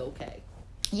this is okay.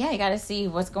 Yeah, you got to see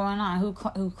what's going on. Who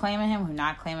claiming him, who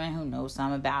not claiming him, who knows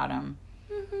something about him.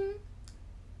 Mm-hmm.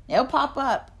 It'll pop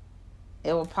up.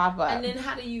 it will pop up. And then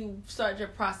how do you start your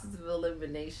process of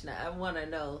elimination? I want to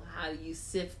know, how do you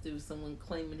sift through someone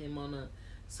claiming him on a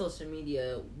social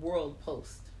media world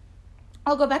post?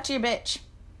 I'll go back to your bitch.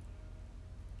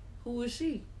 Who is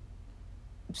she?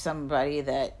 Somebody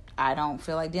that I don't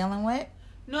feel like dealing with.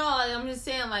 No, I'm just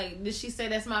saying, like, did she say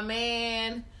that's my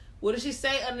man? What did she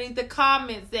say underneath the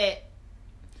comments that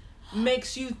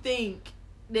makes you think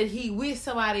that he with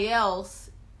somebody else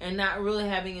and not really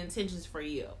having intentions for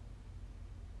you?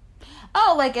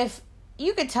 Oh, like if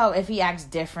you could tell if he acts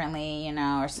differently, you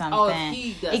know, or something. Oh, if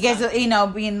he does. He gets, you know,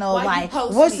 being the like,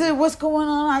 what's going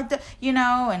on? You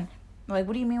know, and like,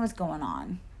 what do you mean what's going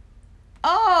on?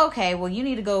 Oh, okay. Well, you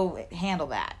need to go handle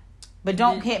that, but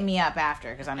don't hit me up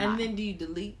after because I'm not. And then do you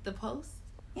delete the post?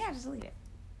 Yeah, just delete it.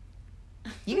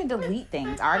 You can delete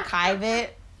things, archive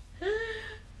it.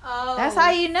 Oh, that's how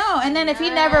you know. And then if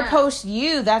he never posts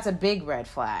you, that's a big red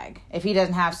flag. If he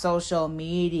doesn't have social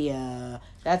media,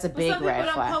 that's a big red flag.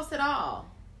 Some people don't post at all.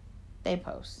 They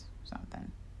post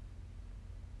something.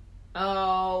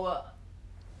 Oh.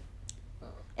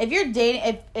 If you're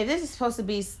dating, if this is supposed to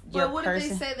be your what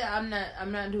person, if they say that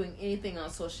I'm not doing anything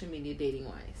on social media dating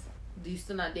wise? Do you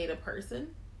still not date a person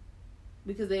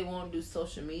because they won't do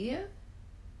social media?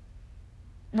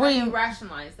 How do you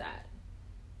rationalize that?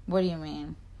 What do you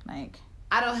mean? Like,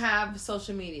 I don't have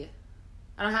social media.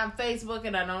 I don't have Facebook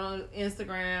and I don't have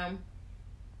Instagram,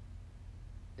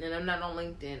 and I'm not on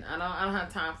LinkedIn. I don't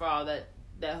have time for all that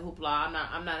hoopla.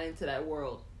 I'm not into that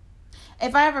world.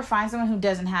 If I ever find someone who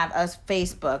doesn't have a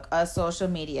Facebook, a social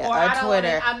media, a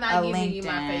Twitter, I'm not giving LinkedIn. you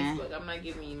my Facebook. I'm not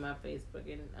giving you my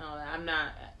Facebook, and I'm not.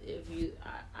 If you,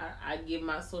 I give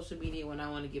my social media when I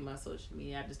want to give my social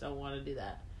media. I just don't want to do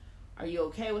that. Are you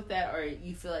okay with that, or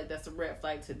you feel like that's a red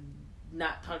flag to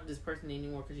not talk to this person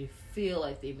anymore because you feel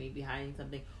like they may be hiding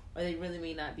something, or they really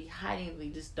may not be hiding? They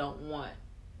just don't want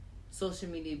social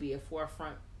media to be a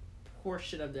forefront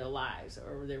portion of their lives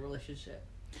or their relationship.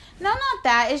 No, not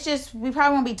that. It's just we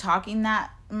probably won't be talking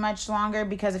that much longer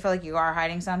because I feel like you are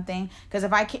hiding something. Because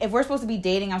if we're supposed to be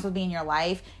dating, I'm supposed to be in your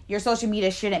life. Your social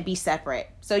media shouldn't be separate.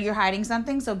 So you're hiding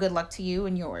something. So good luck to you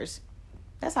and yours.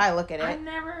 That's how I look at it. I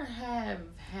never have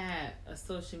had a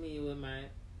social media with my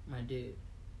dude.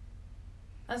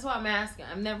 That's why I'm asking.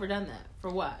 I've never done that. For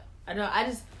what?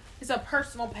 It's a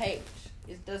personal page.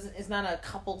 It's not a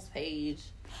couples page.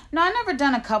 No, I've never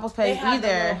done a couples page they have either.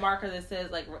 The little marker that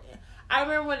says like. I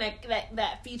remember when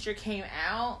that feature came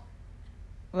out.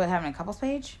 What, having a couples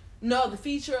page? No, the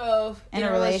feature of in a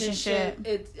relationship.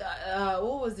 It's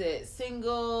what was it?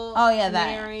 Single. Oh yeah,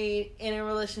 that married, in a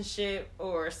relationship,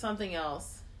 or something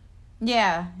else.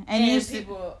 Yeah, and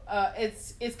people.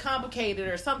 It's complicated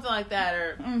or something like that.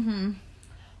 Or mm-hmm.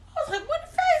 I was like, what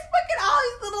Facebook and all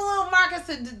these little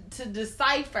markers to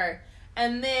decipher.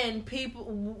 And then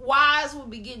wives would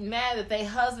be getting mad that their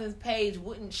husband's page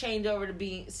wouldn't change over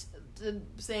to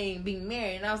saying being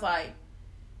married. And I was like,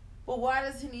 well, why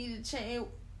does he need to change?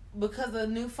 Because a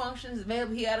new function is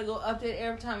available. He got to go update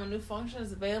every time a new function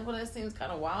is available. That seems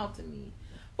kind of wild to me.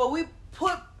 But we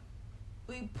put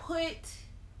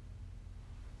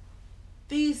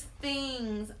these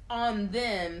things on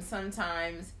them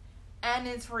sometimes, and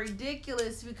it's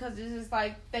ridiculous because it's just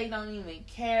like they don't even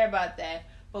care about that.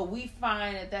 But we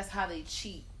find that that's how they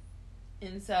cheat.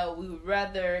 And so we would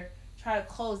rather try to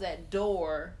close that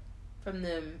door from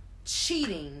them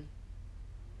cheating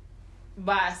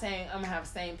by saying, I'm going to have the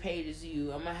same page as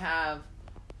you. I'm going to have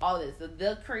all this. So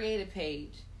they'll create a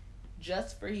page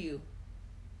just for you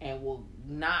and will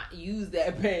not use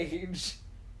that page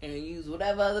and use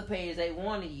whatever other page they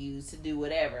want to use to do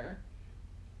whatever.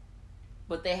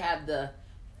 But they have the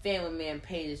family man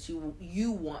page that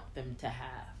you want them to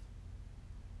have.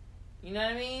 You know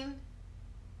what I mean?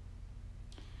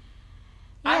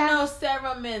 Yeah. I know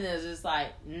several men that's just like,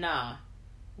 nah,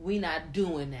 we not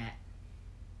doing that.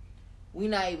 We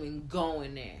not even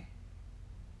going there.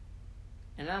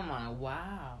 And I'm like,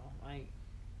 wow. Like,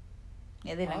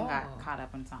 yeah, they done got caught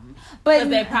up in something. But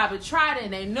they probably tried it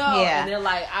and they know. Yeah. And they're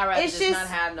like, I'd rather just not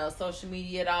have no social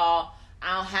media at all.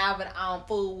 I don't have it. I don't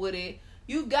fool with it.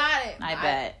 You got it. I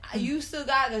bet. You still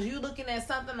got it because you looking at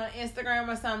something on Instagram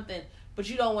or something, but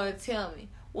you don't want to tell me.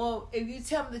 Well, if you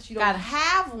tell me that you don't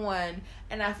have one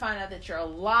and I find out that you're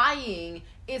lying,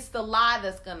 it's the lie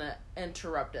that's going to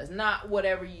interrupt us, not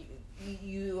whatever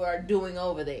you are doing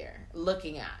over there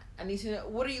looking at. I need to know,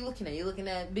 what are you looking at? You looking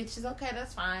at bitches? Okay,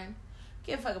 that's fine.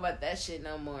 Can't fuck about that shit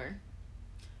no more.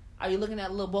 Are you looking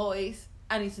at little boys?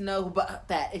 I need to know about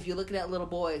that. If you're looking at little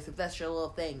boys, if that's your little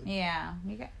thing. Yeah.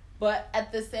 But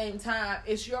at the same time,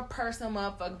 it's your personal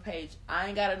motherfucking page. I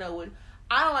ain't got to know what...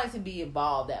 I don't like to be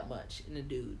involved that much in a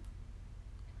dude.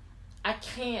 I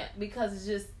can't, because it's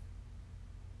just,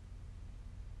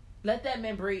 let that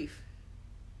man breathe.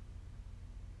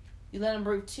 You let them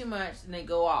breathe too much and they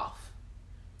go off.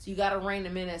 So you got to rein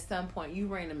them in at some point. You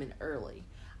rein them in early.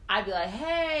 I'd be like,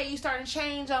 hey, you starting to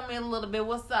change on me a little bit.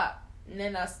 What's up? And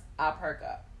then I'll perk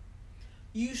up.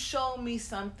 You show me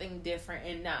something different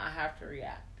and now I have to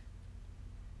react.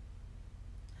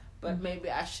 But maybe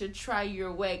I should try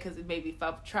your way, because maybe if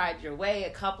I've tried your way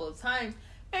a couple of times,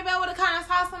 maybe I would have kind of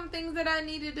saw some things that I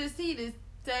needed to see to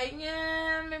say,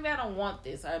 yeah, maybe I don't want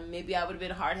this. Or maybe I would have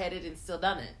been hard-headed and still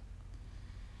done it.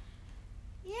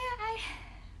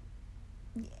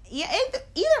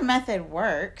 Either method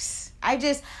works. I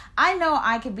know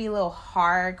I could be a little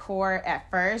hardcore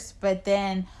at first, but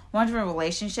then once you're in a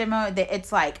relationship mode,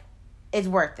 it's like, it's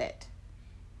worth it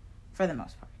for the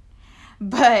most part.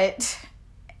 But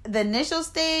the initial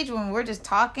stage, when we're just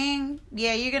talking,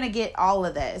 yeah, you're going to get all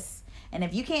of this. And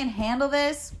if you can't handle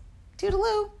this,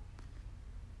 toodaloo.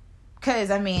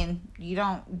 Because, I mean, you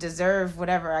don't deserve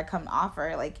whatever I come to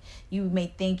offer. Like, you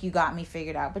may think you got me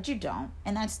figured out, but you don't.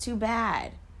 And that's too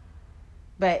bad.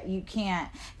 But you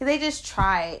can't. Because they just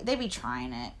try. They be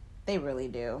trying it. They really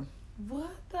do.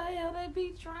 What the hell they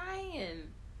be trying?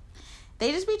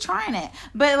 They just be trying it.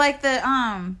 But, like,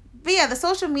 the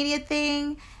social media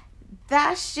thing,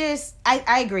 that's just,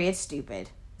 I agree, it's stupid.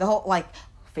 The whole, like,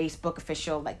 Facebook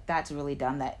official, like, that's really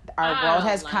dumb that our world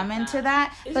has come into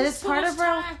that. But it's part of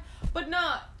our... But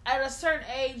no, at a certain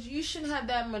age, you shouldn't have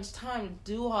that much time to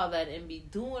do all that and be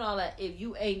doing all that if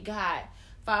you ain't got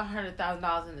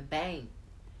 $500,000 in the bank.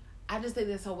 I just think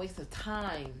that's a waste of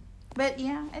time. But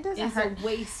yeah, it doesn't hurt. It's a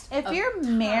waste if of you're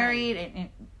time. Married, and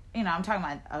you know, I'm talking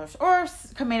about or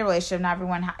committed relationship. Not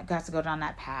everyone has to go down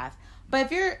that path. But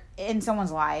if you're in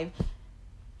someone's life,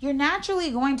 you're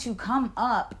naturally going to come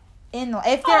up in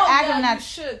if they're active on that. You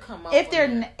should come up. If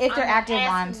they're active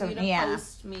on some,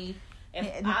 post me.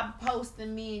 If I'm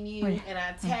posting me and you and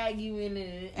I tag you in and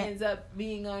it ends up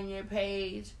being on your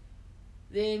page,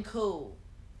 then cool.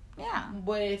 Yeah.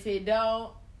 But if it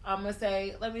don't, I'm going to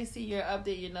say, let me see your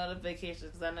update, your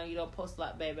notifications, because I know you don't post a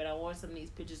lot, baby. I want some of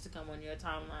these pictures to come on your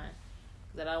timeline,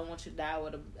 because I don't want you to die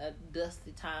with a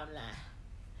dusty timeline.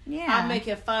 Yeah. I'll make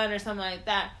it fun or something like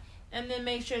that. And then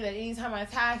make sure that anytime I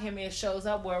tag him, it shows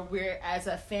up where we're as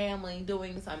a family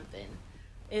doing something.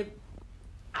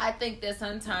 I think that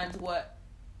sometimes what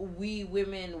we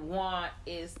women want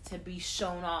is to be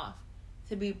shown off,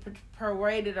 to be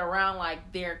paraded around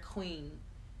like they're queen.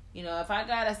 You know, if I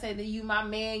gotta say that you my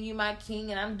man, you my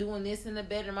king, and I'm doing this in the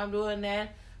bedroom, I'm doing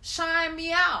that, shine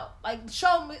me out. Like,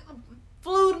 show me,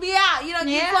 flued me out. You know,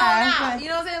 you flown out. You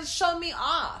know what I'm saying? Show me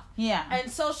off. Yeah.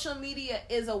 And social media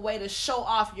is a way to show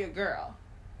off your girl.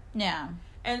 Yeah.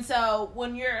 And so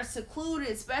when you're secluded,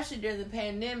 especially during the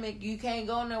pandemic, you can't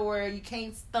go nowhere, you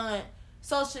can't stunt.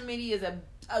 Social media is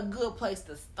a good place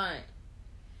to stunt,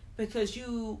 because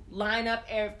you line up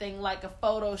everything like a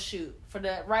photo shoot for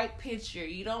the right picture.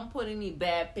 You don't put any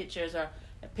bad pictures or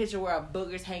a picture where a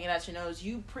booger's hanging out your nose.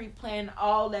 You pre-plan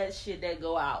all that shit that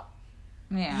go out.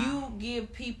 Yeah. You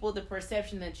give people the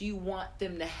perception that you want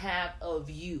them to have of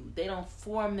you. They don't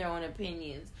form their own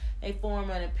opinions. They form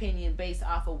an opinion based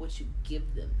off of what you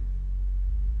give them.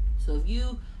 So if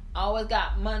you always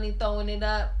got money throwing it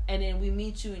up, and then we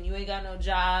meet you and you ain't got no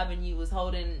job and you was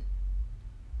holding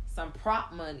some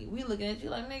prop money, we looking at you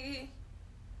like, nigga,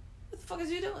 what the fuck is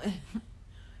you doing?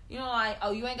 You know, like,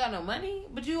 oh, you ain't got no money?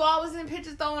 But you always in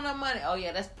pictures throwing up money. Oh,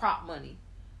 yeah, that's prop money.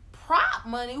 Prop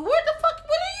money? What the fuck? What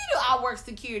do you do? I work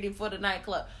security for the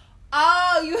nightclub.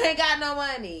 Oh, you ain't got no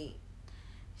money.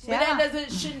 Yeah. But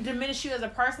that shouldn't diminish you as a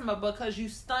person, but because you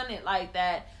stun it like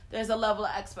that, there's a level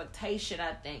of expectation,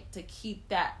 I think, to keep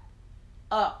that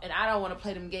up. And I don't want to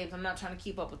play them games. I'm not trying to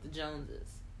keep up with the Joneses.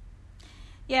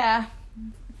 Yeah.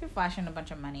 If you're flashing a bunch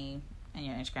of money in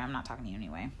your Instagram, I'm not talking to you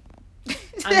anyway.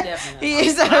 I'm definitely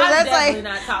not talking. I'm definitely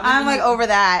not talking. I'm like over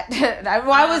that.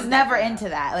 I was never into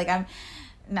that. Like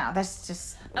that's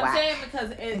just I'm whack. saying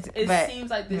because it seems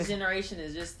like this generation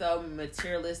is just so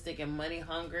materialistic and money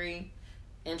hungry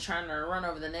and trying to run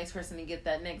over the next person to get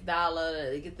that next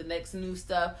dollar, to get the next new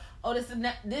stuff. Oh,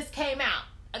 this came out.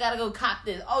 I gotta go cop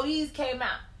this. Oh, these came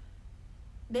out.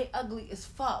 They ugly as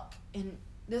fuck. And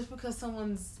just because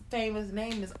someone's famous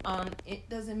name is on it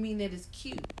doesn't mean that it's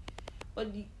cute. But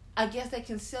I guess they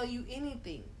can sell you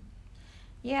anything.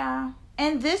 Yeah.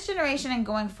 And this generation and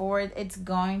going forward, it's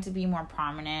going to be more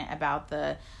prominent about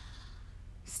the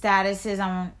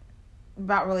statuses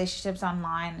about relationships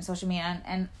online and social media.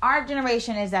 And our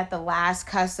generation is at the last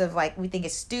cusp of, like, we think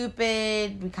it's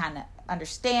stupid. We kind of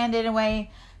understand it in a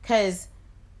way. Because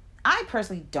I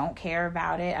personally don't care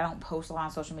about it. I don't post a lot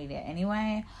on social media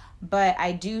anyway. But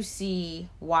I do see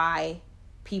why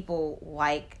people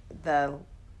like the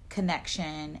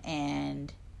connection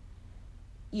and,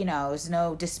 you know, there's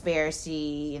no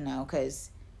disparity, you know, because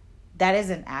that is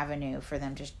an avenue for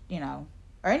them to, you know,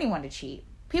 or anyone to cheat.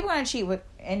 People are going to cheat with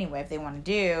anyway if they want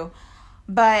to do.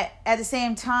 But at the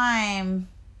same time,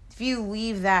 if you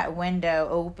leave that window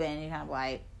open, you're kind of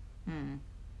like,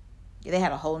 they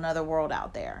had a whole nother world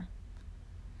out there.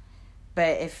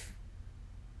 But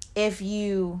if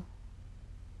you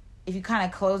kind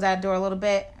of close that door a little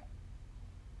bit,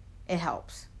 it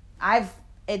helps.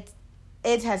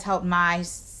 It has helped my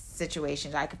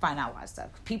situations. I could find out a lot of stuff.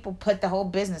 People put the whole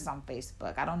business on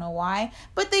Facebook. I don't know why,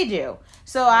 but they do.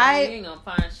 So you ain't gonna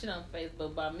find shit on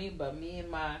Facebook about me, but me and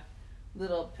my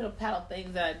little piddle paddle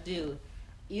things that I do.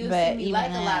 You see me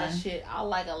like a lot of shit. I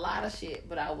like a lot of shit,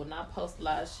 but I will not post a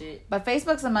lot of shit. But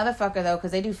Facebook's a motherfucker though,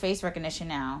 because they do face recognition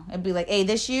now. It'd be like, "Hey,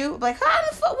 this you?" Like, how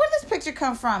the fuck? Where did this picture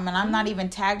come from? And I'm not even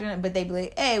tagged in it, but they'd be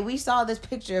like, "Hey, we saw this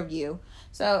picture of you."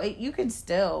 So you can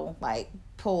still like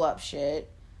pull up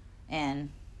shit, and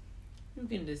you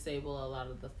can disable a lot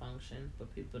of the functions,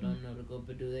 but people don't know to go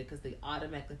do that because they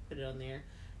automatically put it on there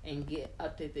and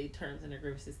update their terms and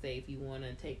agreements to say if you want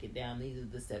to take it down, these are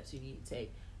the steps you need to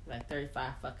take. Like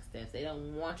 35 fucking steps. They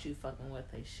don't want you fucking with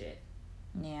their shit.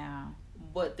 Yeah.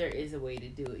 But there is a way to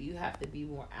do it. You have to be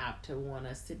more apt to want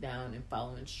to sit down and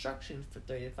follow instructions for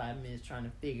 35 minutes trying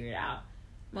to figure it out.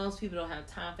 Most people don't have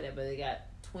time for that, but they got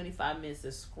 25 minutes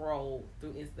to scroll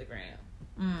through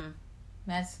Instagram.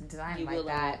 That's designed you like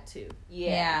that too.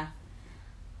 Yeah.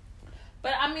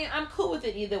 But I mean, I'm cool with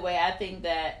it either way. I think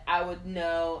that I would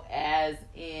know as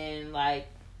in like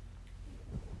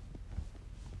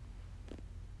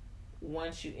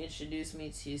once you introduce me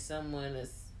to someone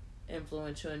that's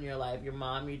influential in your life, your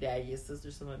mom, your dad, your sister,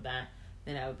 something like that,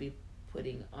 then I would be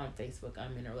putting on Facebook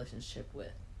I'm in a relationship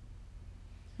with.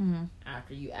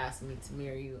 After you ask me to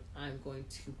marry you, I'm going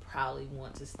to probably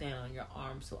want to stand on your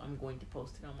arm, so I'm going to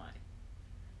post it on mine.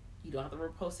 You don't have to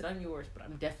repost it on yours, but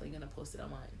I'm definitely going to post it on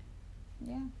mine.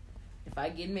 Yeah. If I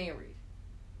get married,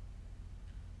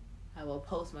 I will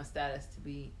post my status to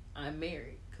be I'm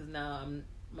married, because now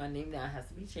my name now has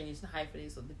to be changed and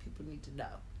hyphenated so that people need to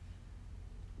know.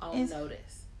 I'll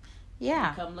notice. Yeah.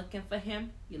 You come looking for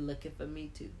him, you're looking for me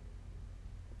too.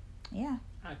 Yeah.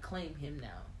 I claim him now.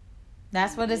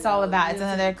 That's what it's all about. It's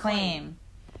another claim.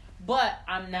 But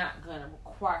I'm not going to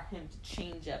require him to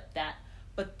change up that.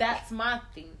 But that's my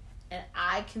thing. And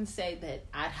I can say that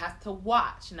I'd have to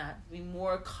watch, not be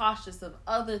more cautious of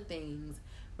other things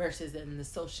versus in the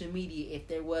social media if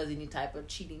there was any type of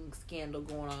cheating scandal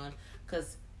going on.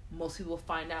 Because most people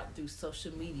find out through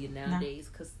social media nowadays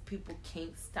because people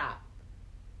can't stop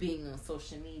being on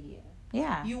social media.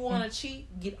 Yeah. You want to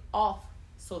cheat? Get off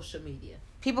social media.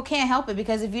 People can't help it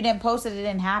because if you didn't post it, it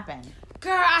didn't happen.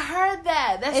 Girl, I heard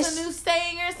that. That's a new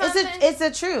saying or something? It's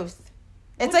a truth.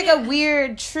 It's like a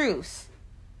weird truth.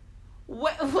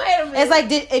 Wait a minute. It's like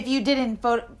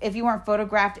if you weren't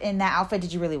photographed in that outfit,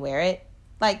 did you really wear it?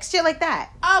 Like shit like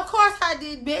that. Of course I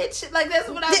did, bitch. Like that's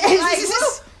what I was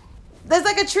like. There's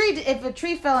like a tree. If a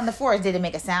tree fell in the forest, did it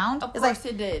make a sound? Of course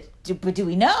it did. But do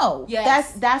we know?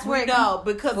 Yes, that's where we know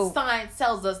because science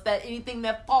tells us that anything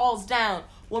that falls down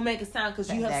will make a sound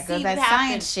because you have seen it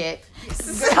happen. Science shit.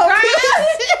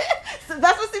 So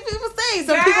that's what people say.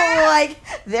 So people were like,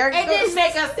 it didn't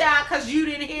make a sound because you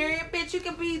didn't hear it, bitch. You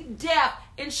can be deaf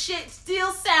and shit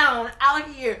still sound out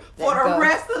here for the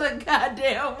rest of the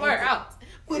goddamn world.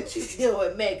 But you still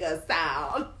would make a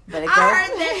sound. But I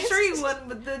heard that tree one,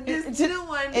 but this new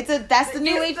one. That's the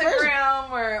new age version.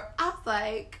 Instagram where I was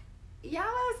like, y'all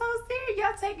are so serious.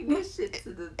 Y'all taking this shit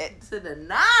to the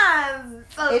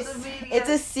non-social media. It's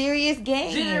a serious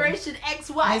game. Generation X,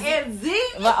 Y, and Z.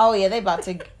 Oh yeah, they about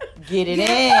to get it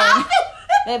in.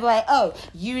 They'd be like, "Oh,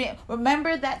 you didn't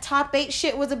remember that top 8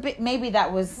 shit was a bit? Maybe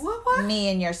that was me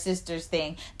and your sister's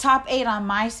thing. Top 8 on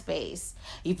MySpace.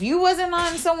 If you wasn't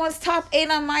on someone's top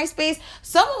 8 on MySpace,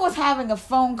 someone was having a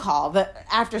phone call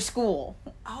after school.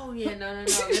 Oh yeah, no,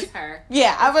 it's her.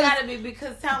 Yeah, I was gotta be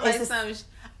because it sounds like some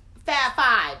Fab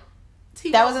Five.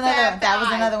 That was another one. That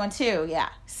was another one too. Yeah.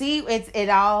 See, it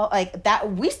all like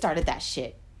that. We started that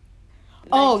shit.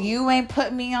 Oh, you ain't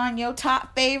put me on your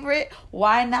top favorite?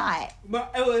 Why not?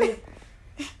 But it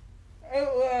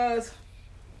was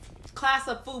Class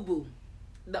of FUBU.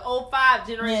 The 05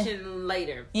 generation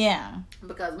later. Yeah.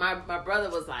 Because my brother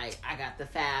was like, I got the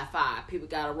Fab 5. People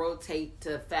got to rotate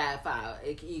to Fab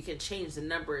 5. You can change the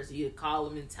numbers. You call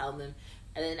them and tell them.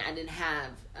 And then I didn't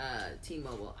have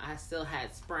T-Mobile. I still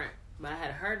had Sprint. But I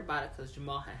had heard about it because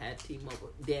Jamal had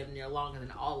T-Mobile damn near longer than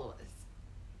all of us.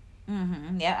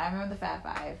 Mm-hmm. Yeah, I remember the Fat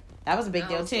Five. That was a big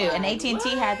deal too. Like, and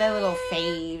AT&T had their little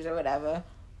faves or whatever.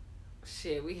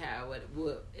 Shit, we had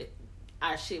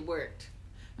our shit worked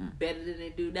better than they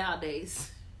do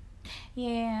nowadays.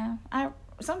 Yeah,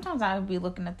 sometimes I would be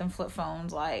looking at them flip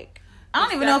phones like I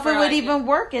don't even know if it would even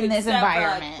work in this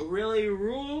environment. For, like, really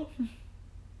rural,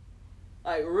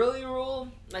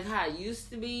 like how it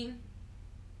used to be,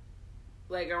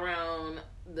 like around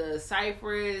the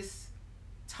Cypress,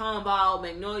 Tomball,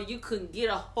 Magnolia. You couldn't get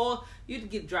you'd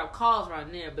get drop calls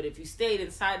around there. But if you stayed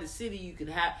inside the city, you could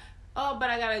have. Oh, but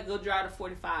I gotta go drive to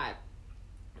 45.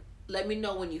 Let me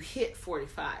know when you hit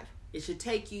 45. It should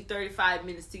take you 35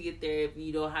 minutes to get there if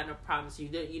you don't have no problems.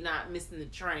 You're not missing the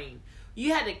train.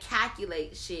 You had to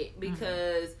calculate shit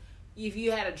because if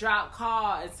you had a drop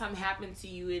call and something happened to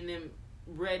you in them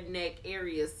redneck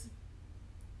areas,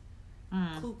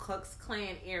 Ku Klux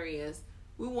Klan areas,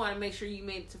 we want to make sure you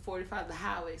made it to 45 the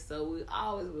highway. So we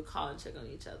always would call and check on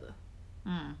each other.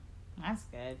 That's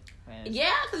good.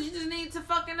 Yeah, because you just need to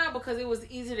fucking know because it was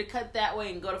easier to cut that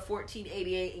way and go to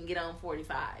 1488 and get on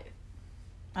 45.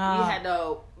 You had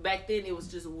to, back then it was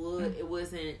just wood. It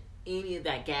wasn't any of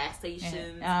that gas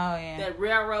stations. That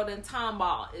railroad in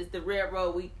Tomball is the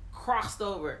railroad we crossed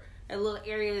over. That little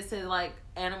area that says like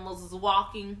animals is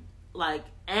walking, like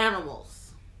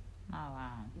animals. Oh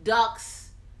wow.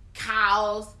 Ducks,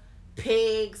 cows,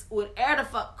 pigs, whatever the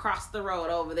fuck crossed the road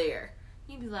over there.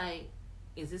 You'd be like,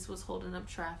 is this what's holding up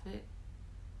traffic?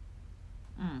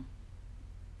 And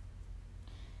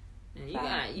you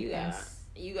gotta ask.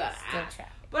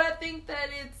 But I think that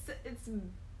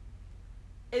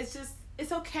it's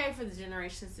okay for the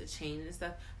generations to change and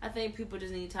stuff. I think people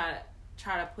just need to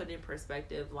try to put in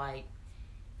perspective, like,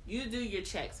 you do your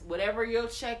checks, whatever your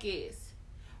check is.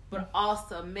 But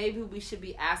also, maybe we should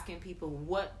be asking people,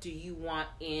 what do you want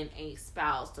in a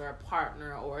spouse or a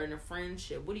partner or in a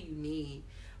friendship? What do you need?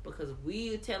 Because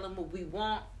we tell them what we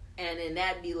want, and then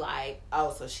that'd be like,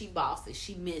 oh, so she bossy,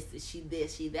 she missed it, she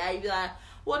this, she that. You'd be like,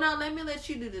 well, no, let me let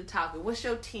you do the talking. What's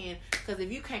your 10? Because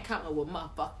if you can't come up with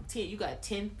motherfucking 10, you got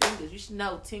 10 fingers. You should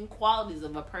know 10 qualities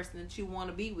of a person that you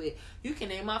want to be with. You can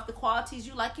name off the qualities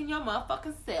you like in your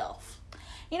motherfucking self.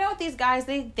 You know what, these guys,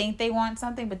 they think they want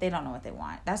something, but they don't know what they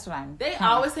want. That's what They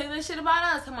always say that shit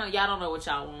about us. Come on, y'all don't know what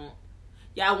y'all want.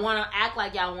 Y'all want to act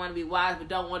like y'all want to be wives, but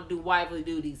don't want to do wifely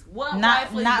duties. What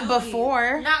wifely duties?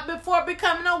 Not before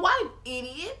becoming a wife,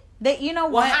 idiot. You know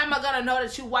what? Well, how am I going to know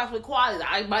that you wifely qualities?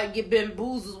 I might get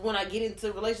bamboozled when I get into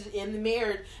a relationship in the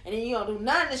marriage, and then you don't do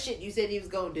none of the shit you said you was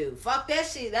going to do. Fuck that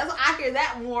shit. I hear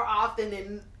that more often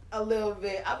than a little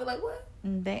bit. I be like, what?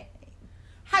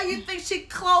 How you think she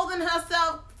clothing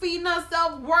herself, feeding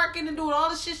herself, working, and doing all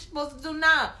the shit she's supposed to do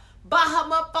now? By her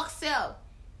motherfucking self.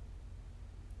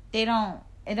 It don't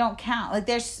count. Like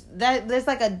that's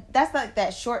like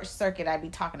that short circuit I be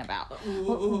talking about.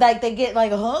 Like they get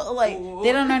like,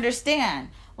 they don't understand.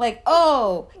 Like,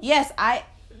 oh yes, I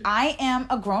am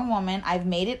a grown woman. I've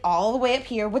made it all the way up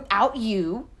here without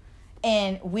you,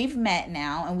 and we've met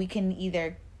now, and we can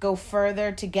either go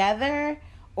further together,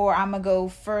 or I'm gonna go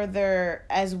further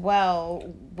as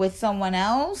well with someone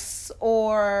else,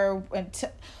 or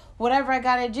whatever I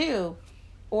gotta do,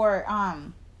 or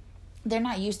they're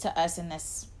not used to us in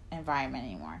this environment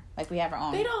anymore. Like, we have our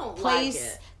own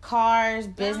place, like cars,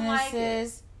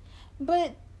 businesses,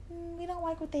 but we don't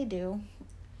like what they do.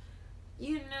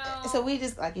 You know. So we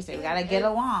just, like you said, we gotta get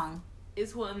along.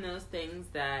 It's one of those things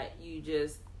that you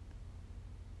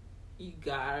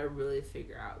gotta really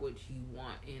figure out what you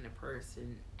want in a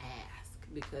person. Ask,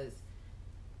 because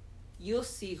you'll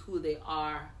see who they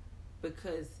are,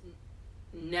 because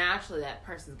naturally that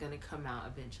person's gonna come out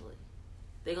eventually.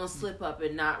 They're going to slip up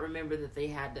and not remember that they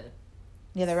had to.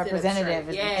 Yeah, the representative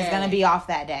is going to be off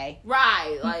that day.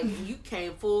 Right. Like, you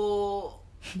came full,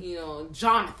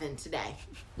 Jonathan today.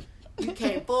 You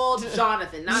came full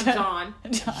Jonathan, not John.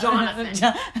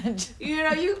 Jonathan.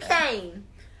 You came.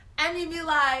 And you'd be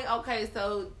like, okay,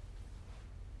 so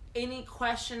any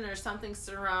question or something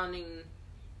surrounding,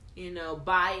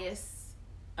 bias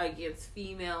against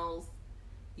females,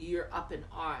 you're up in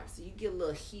arms. So you get a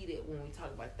little heated when we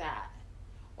talk about that.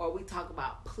 Or we talk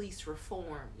about police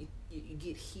reform, you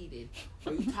get heated.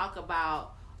 Or you talk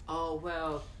about, oh,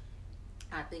 well,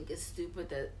 I think it's stupid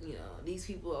that, these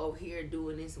people over here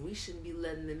doing this and we shouldn't be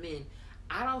letting them in.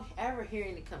 I don't ever hear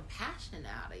any compassion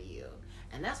out of you.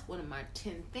 And that's one of my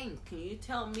 10 things. Can you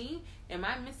tell me, am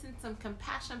I missing some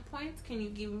compassion points? Can you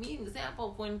give me an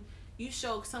example of when you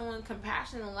showed someone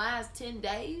compassion in the last 10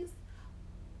 days?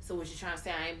 So what you trying to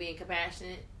say, I ain't being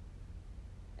compassionate?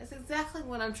 That's exactly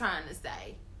what I'm trying to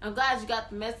say. I'm glad you got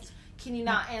the message. Can you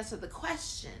not answer the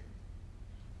question?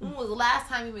 When was the last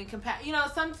time you been compassionate? You know,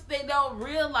 they don't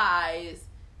realize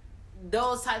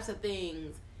those types of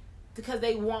things because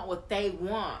they want what they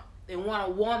want. They want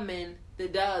a woman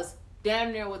that does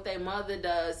damn near what their mother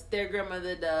does, their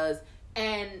grandmother does,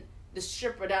 and the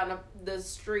stripper down the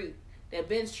street that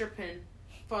been stripping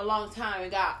for a long time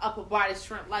and got upper body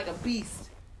strength like a beast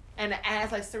and the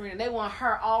ass like Serena. They want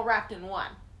her all wrapped in one.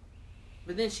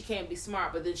 But then she can't be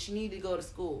smart. But then she need to go to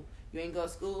school. You ain't go to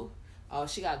school? Oh,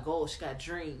 she got goals. She got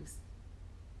dreams.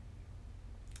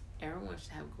 Everyone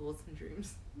should have goals and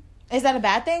dreams. Is that a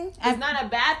bad thing? It's not a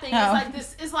bad thing. No. It's like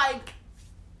this. It's like...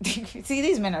 See,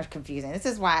 these men are confusing. This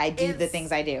is why I do the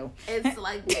things I do. It's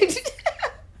like this.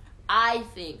 I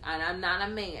think, and I'm not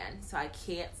a man, so I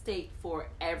can't state for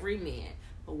every man,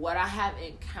 but what I have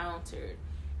encountered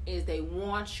is they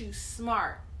want you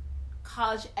smart,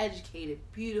 college educated,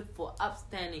 beautiful,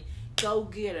 upstanding, go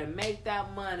get her, make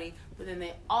that money, but then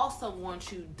they also want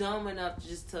you dumb enough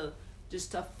just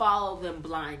to follow them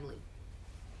blindly.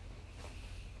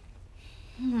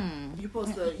 You're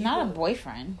supposed to... Not a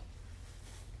boyfriend.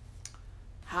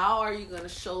 How are you going to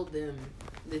show them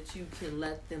that you can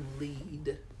let them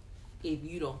lead if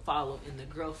you don't follow in the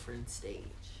girlfriend stage?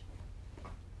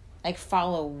 Like,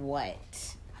 follow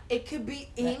what? It could be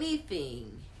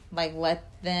anything. Like, let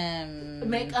them...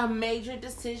 Make a major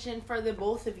decision for the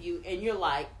both of you, and you're,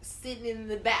 like, sitting in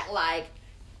the back like,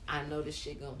 I know this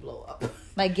shit gonna blow up.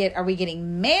 Like, are we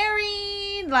getting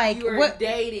married? Like, you are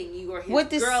dating. You are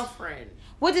his girlfriend.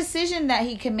 What decision that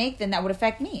he can make, then, that would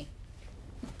affect me?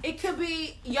 It could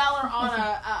be y'all are on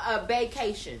a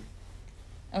vacation.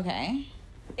 Okay.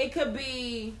 It could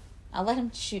be... I'll let him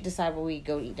decide where we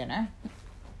go eat dinner.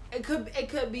 It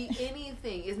could be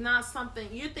anything. It's not something...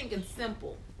 You're thinking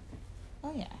simple.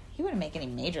 Oh, yeah. He wouldn't make any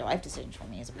major life decisions for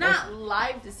me as a person. Not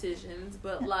life decisions,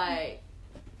 but like...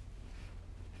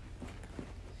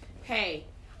 Hey,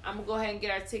 I'm going to go ahead and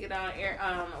get our ticket on air.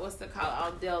 What's the call?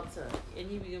 On Delta.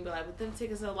 And you be going to be like, but them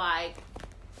tickets are like...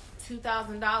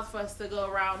 $2,000 for us to go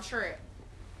round trip.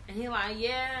 And he like,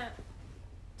 yeah,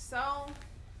 so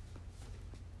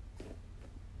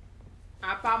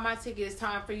I bought my ticket. It's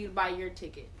time for you to buy your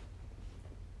ticket.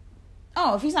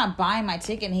 Oh, if he's not buying my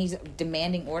ticket and he's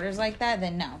demanding orders like that,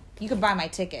 then no. You can buy my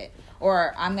ticket.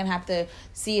 Or I'm going to have to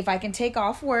see if I can take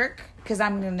off work because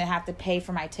I'm going to have to pay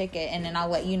for my ticket, and then I'll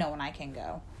let you know when I can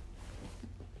go.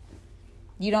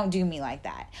 You don't do me like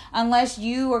that. Unless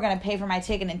you are going to pay for my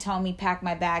ticket and tell me pack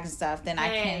my bags and stuff, then I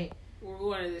can. We're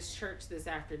going to this church this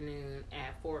afternoon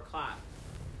at 4 o'clock.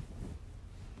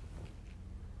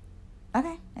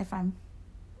 Okay, if I'm...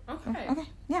 Okay. Okay,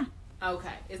 yeah.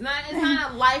 Okay. It's not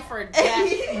a life or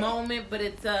death moment, but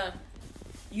it's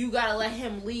you got to let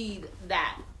him lead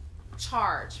that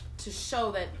charge to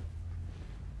show that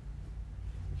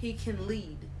he can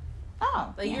lead.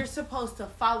 Oh, Like, you're supposed to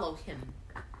follow him.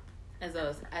 As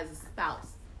a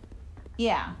spouse.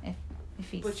 Yeah, if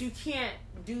he's... But you can't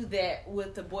do that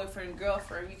with the boyfriend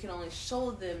girlfriend. You can only show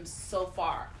them so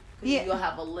far. Because you'll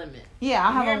have a limit. Yeah,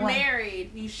 I'll have a limit. If you're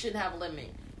married, you should have a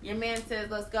limit. Your man says,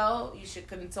 let's go. You should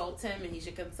consult him and he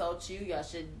should consult you. Y'all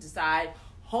should decide,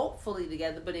 hopefully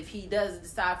together. But if he does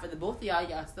decide for the both of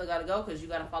y'all still got to go because you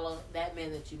got to follow that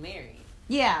man that you married.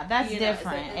 Yeah, that's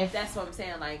different. So that's what I'm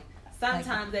saying. Like,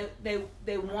 sometimes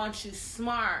they want you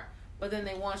smart. But then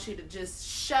they want you to just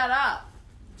shut up.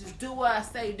 Just do what I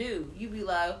say do. You be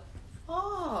like,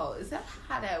 oh, is that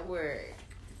how that works?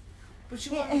 But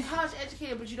you want me college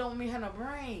educated, but you don't want me to have no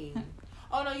brain.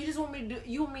 Oh, no, you just want me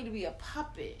to be a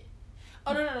puppet.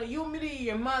 Oh, no, you want me to be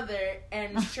your mother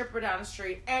and strip her down the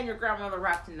street and your grandmother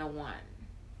wrapped into one.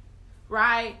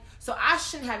 Right? So I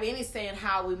shouldn't have any say in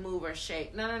how we move or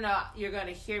shake. No, you're going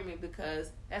to hear me because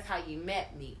that's how you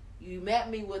met me. You met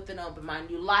me with an open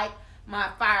mind. You like my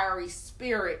fiery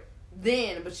spirit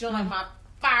then, but you don't like my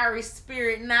fiery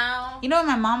spirit now. You know what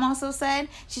my mom also said?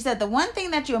 She said the one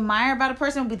thing that you admire about a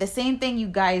person would be the same thing you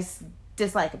guys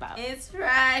dislike about. It's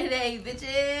Friday,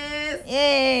 bitches.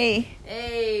 Yay.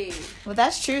 Hey. Well,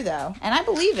 that's true though, and I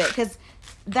believe it because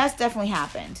that's definitely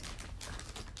happened.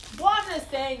 Well, I'm just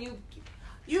saying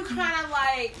you kind of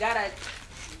like gotta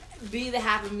be the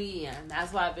happy medium.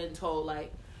 That's what I've been told.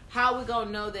 Like, how we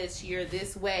gonna know that you're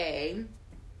this way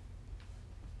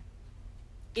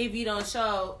if you don't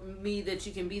show me that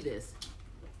you can be this?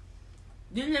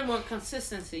 Then they want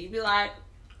consistency. You be like,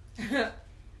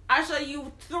 I show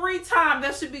you 3 times.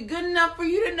 That should be good enough for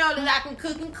you to know that I can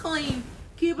cook and clean,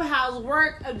 keep a house,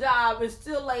 work a job, and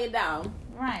still lay it down.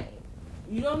 Right.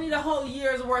 You don't need a whole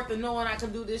year's worth of knowing I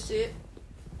can do this shit.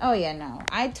 Oh yeah, no.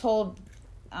 I tell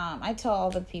all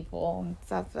the people and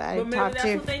stuff that I talk to. But maybe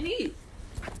that's what they need.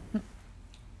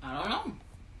 I don't know.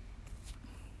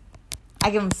 I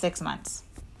give them 6 months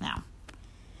now.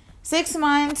 6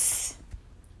 months.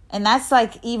 And that's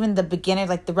like even the beginner,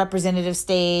 like the representative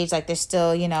stage. Like they're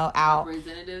still, out.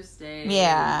 Representative stage.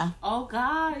 Yeah. Oh,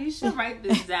 God. You should write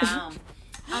this down.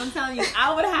 I'm telling you,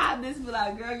 I would have this be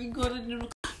like, girl, you go to do.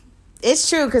 It's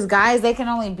true because guys, they can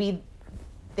only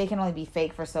be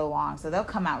fake for so long. So they'll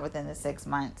come out within the 6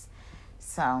 months.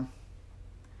 So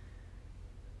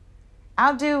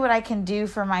I'll do what I can do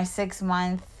for my 6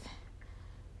 month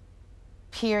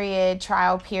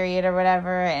trial period or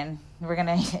whatever. And we're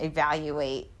going to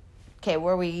evaluate. Okay,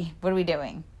 what are we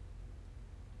doing?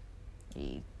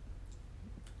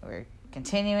 We're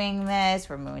continuing this.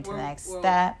 We're moving to the next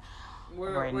step.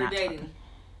 We're dating.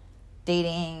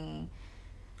 Dating.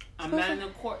 I'm not in the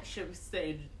courtship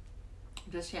stage.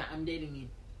 Just yet. I'm dating you.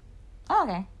 Oh,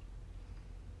 okay.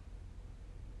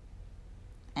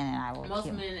 And then I will.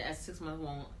 Most men at 6 months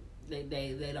won't.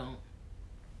 They don't.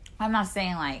 I'm not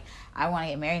saying like I want to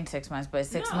get married in 6 months, but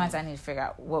 6 months I need to figure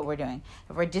out what we're doing.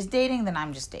 If we're just dating, then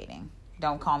I'm just dating.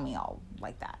 Don't call me all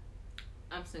like that.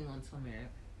 I'm single until married.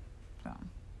 So.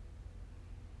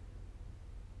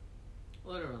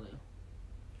 Literally.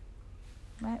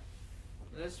 What?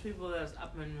 There's people that's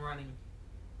up and running.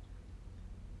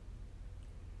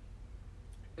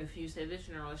 If you say this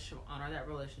in a relationship, honor that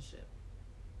relationship.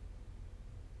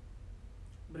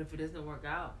 But if it doesn't work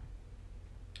out,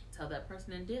 tell that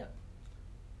person and dip.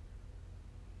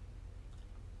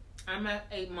 I'm at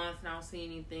 8 months and I don't see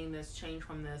anything that's changed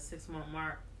from the 6 month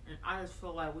mark. And I just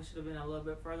feel like we should have been a little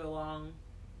bit further along.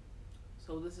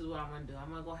 So this is what I'm going to do. I'm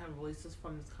going to go ahead and release this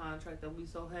from this contract that we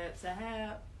so had to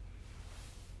have.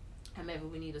 And maybe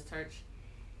we need to search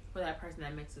for that person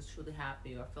that makes us truly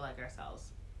happy or feel like ourselves.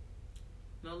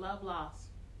 No love lost.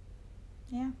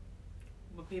 Yeah.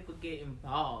 But people get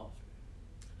involved.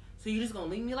 So you just going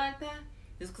to leave me like that?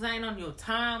 Just because I ain't on your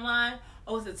timeline?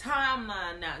 Oh, it's a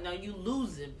timeline now. No, you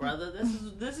lose it, brother.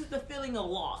 This is the feeling of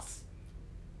loss.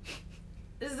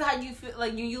 This is how you feel.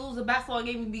 Like, you lose a basketball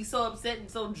game, you be so upset and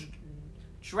so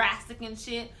drastic and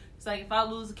shit. It's like, if I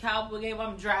lose a Cowboy game,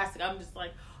 I'm drastic. I'm just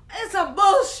like, it's a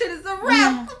bullshit. It's a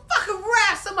rap. It's a fucking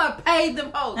rap. Somebody paid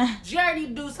them hoes. Jerry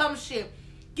do some shit.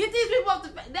 Get these people off the...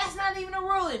 That's not even a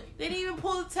ruling. They didn't even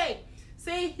pull the tape.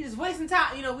 See? He's just wasting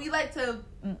time. We like to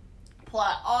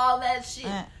plot all that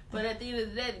shit. But at the end of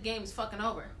the day, the game is fucking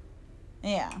over.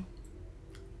 Yeah.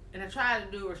 And I try to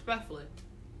do it respectfully.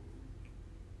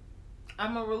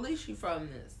 I'm going to release you from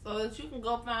this so that you can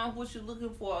go find what you're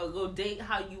looking for or go date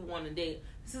how you want to date.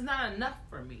 This is not enough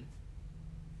for me.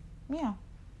 Yeah.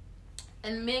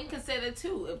 And men can say that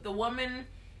too. If the woman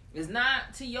is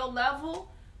not to your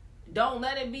level, don't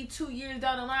let it be 2 years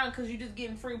down the line because you're just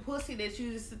getting free pussy that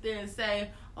you just sit there and say,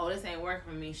 oh, this ain't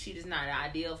working for me. She just not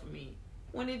ideal for me.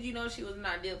 When did you know she was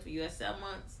not ideal for you? At 7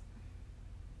 months?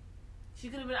 She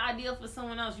could have been ideal for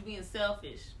someone else. You being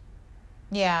selfish.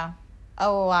 Yeah.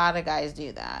 A lot of guys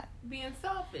do that. Being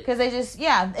selfish. Because they just,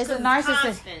 it's a narcissist.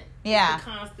 Constant. Yeah. It's a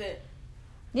constant.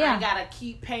 Yeah. I gotta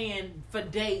keep paying for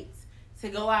dates to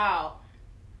go out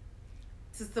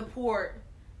to support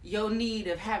your need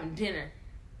of having dinner.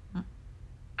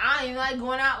 I ain't like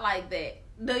going out like that.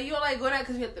 No, you don't like going out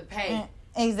because you have to pay.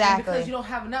 Exactly. And because you don't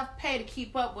have enough pay to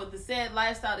keep up with the said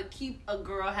lifestyle to keep a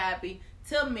girl happy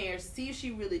till marriage, see if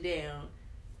she really down.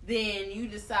 Then you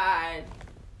decide,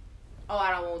 oh,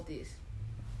 I don't want this.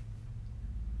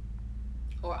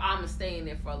 Or I'm going to stay in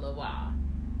there for a little while.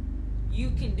 You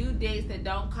can do dates that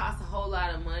don't cost a whole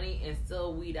lot of money and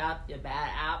still weed out your bad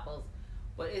apples.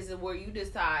 But is it where you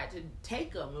decide to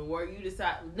take them and where you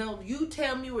decide, no, you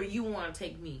tell me where you want to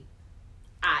take me.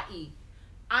 I.e.,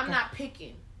 I'm not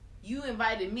picking. You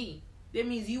invited me. That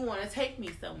means you want to take me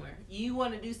somewhere. You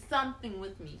want to do something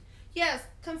with me. Yes,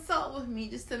 consult with me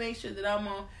just to make sure that I'm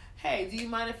on, hey, do you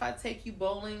mind if I take you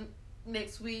bowling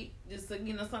next week? Just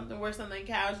to, something, wear something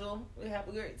casual. We have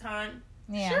a great time.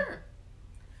 Yeah. Sure.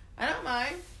 I don't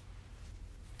mind.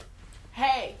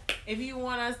 Hey, if you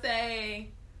want to say,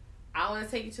 I want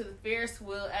to take you to the Ferris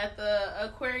wheel at the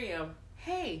aquarium.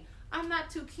 Hey, I'm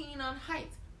not too keen on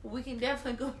heights. But we can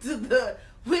definitely go to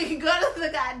the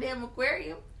goddamn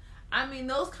aquarium. I mean,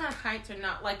 those kind of heights are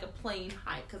not like a plane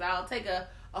height. Because I'll take a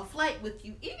flight with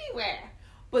you anywhere.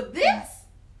 But this,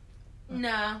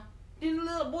 nah. Didn't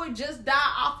the little boy just die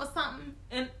off of something?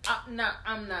 And I'm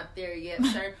not there yet,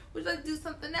 sir. Would you like to do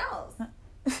something else?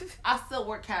 I still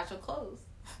wear casual clothes.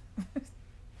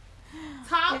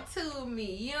 Talk to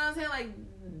me. You know what I'm saying?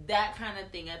 Like, that kind of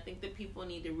thing. I think that people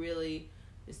need to really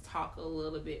just talk a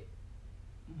little bit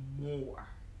more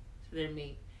to their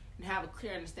mate and have a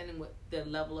clear understanding what the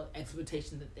level of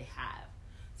expectation that they have.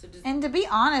 So just And to be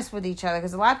honest with each other,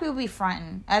 because a lot of people be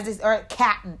fronting, or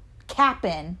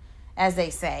capping, as they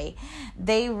say.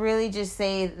 They really just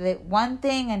say that one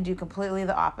thing and do completely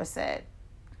the opposite.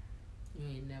 You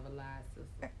ain't never lied,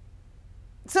 sister.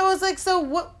 So it's like, so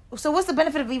what's the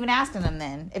benefit of even asking them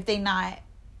then, if they not...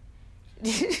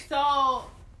 So,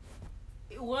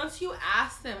 once you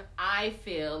ask them, I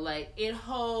feel like it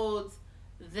holds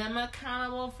them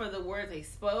accountable for the words they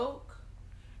spoke,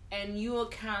 and you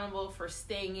accountable for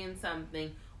staying in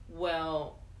something,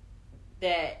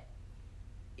 that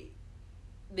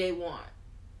they want.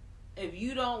 If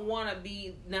you don't want to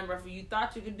be you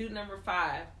thought you could do number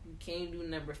 5, you can't do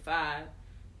number 5.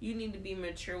 You need to be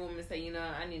mature woman and say,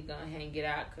 I need to go ahead and get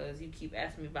out because you keep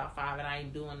asking me about 5 and I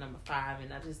ain't doing number 5.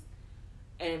 And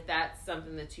if that's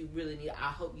something that you really need,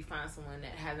 I hope you find someone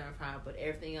that has number 5, but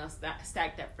everything else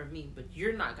stacked up for me. But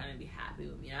you're not going to be happy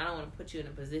with me. I don't want to put you in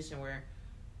a position where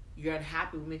you're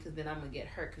unhappy with me because then I'm going to get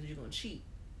hurt because you're going to cheat.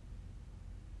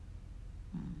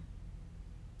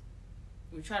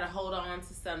 We try to hold on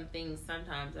to some things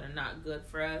sometimes that are not good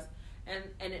for us, and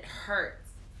it hurts.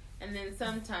 And then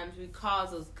sometimes we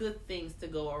cause those good things to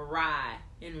go awry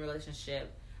in a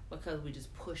relationship because we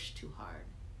just push too hard.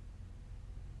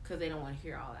 Because they don't want to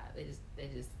hear all that. They just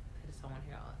don't want to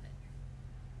hear all that.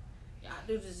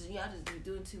 Y'all just be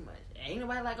doing too much. Ain't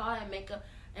nobody like all that makeup.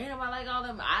 Ain't nobody like all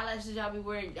them eyelashes y'all be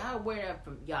wearing. Y'all wear that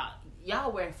from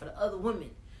y'all wear it for the other women.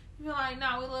 You feel like,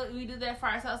 no, we do that for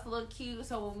ourselves to look cute.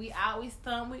 So when we out, we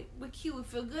stun, we cute, we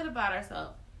feel good about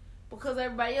ourselves. Because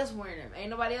everybody else wearing them.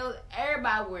 Ain't nobody else,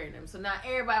 everybody wearing them. So now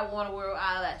everybody want to wear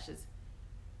eyelashes.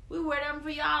 We wear them for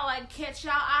y'all, like, catch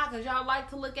y'all eye, because y'all like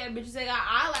to look at bitches that got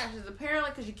eyelashes, apparently,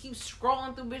 because you keep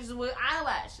scrolling through bitches with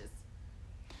eyelashes.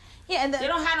 Yeah, and they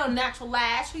don't have no natural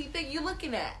lash. Who you think you're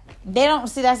looking at? They don't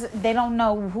they don't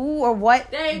know who or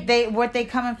what they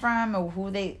coming from, or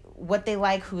what they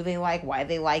like, who they like, why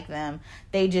they like them.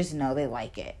 They just know they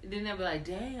like it. Then they'll be like,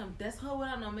 damn, that's her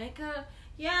without no makeup?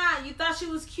 Yeah, you thought she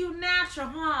was cute natural,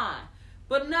 huh?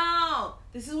 But no,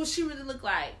 this is what she really looked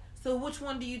like. So which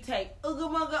one do you take? Ugga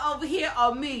Mugga over here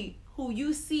or me? Who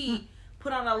you see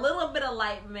put on a little bit of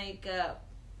light makeup.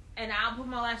 And I'll put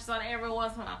my lashes on every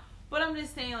once in a while. But I'm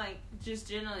just saying, like, just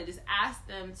generally, just ask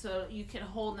them so you can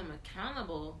hold them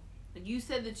accountable. Like, you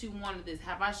said that you wanted this.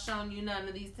 Have I shown you none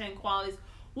of these 10 qualities?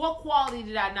 What quality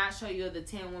did I not show you of the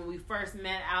 10 when we first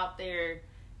met out there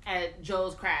at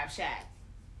Joe's Crab Shack?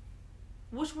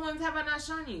 Which ones have I not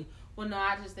shown you? Well, no,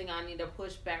 I just think I need to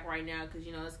push back right now because,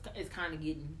 it's kind of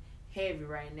getting heavy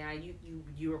right now.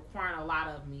 You're requiring a lot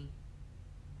of me.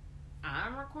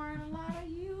 I'm requiring a lot of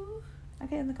you.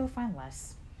 Okay, then go find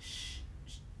less.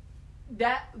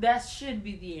 That should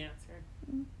be the answer.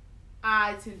 Mm-hmm.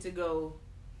 I tend to go,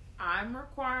 I'm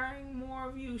requiring more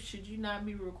of you. Should you not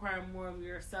be requiring more of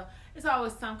yourself? It's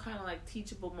always some kind of like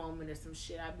teachable moment or some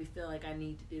shit I feel like I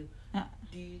need to do.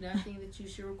 Do you not think that you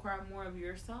should require more of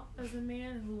yourself as a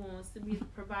man who wants to be the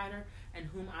provider and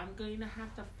whom I'm going to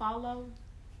have to follow?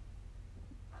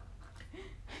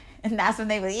 And that's when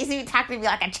they would easily talk to me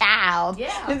like a child.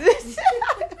 Yeah.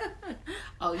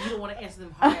 Oh, you don't want to answer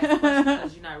them hard ass questions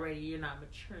because you're not ready. You're not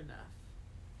mature enough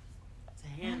to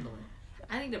handle it.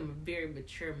 I think I'm a very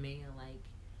mature man. Like,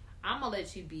 I'm gonna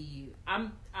let you be you.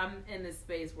 I'm in this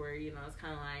space where it's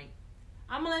kind of like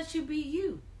I'm gonna let you be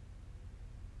you.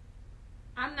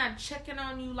 I'm not checking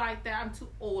on you like that. I'm too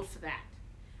old for that.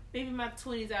 Maybe my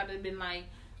 20s I'd have been like,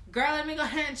 girl, let me go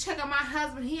ahead and check on my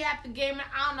husband. He at the game and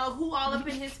I don't know who all up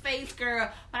in his face,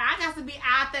 girl. But I got to be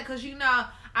out there because,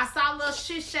 I saw little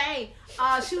shit Shay.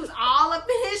 She was all up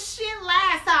in his shit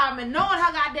last time. And knowing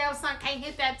her goddamn son can't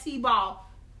hit that T-ball,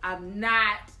 I'm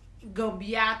not going to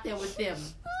be out there with them.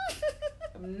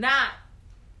 I'm not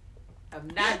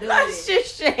doing it. Shit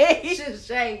Shay. Shit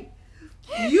Shay.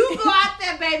 You go out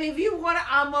there, baby. If you want to,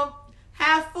 I'm going to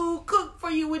have food cooked for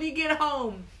you when you get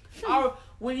home. Or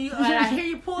when I hear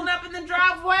you pulling up in the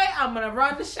driveway, I'm going to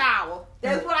run the shower.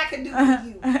 That's what I can do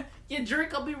for you. Your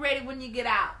drink will be ready when you get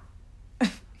out.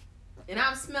 And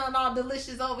I'm smelling all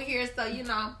delicious over here, so,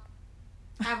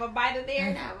 have a bite of there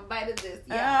and have a bite of this.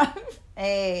 Yeah.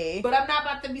 Hey. But I'm not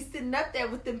about to be sitting up there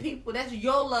with them people. That's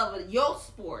your love of your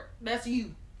sport. That's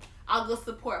you. I'll go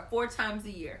support 4 times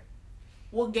a year.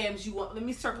 What games you want? Let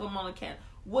me circle them on the can.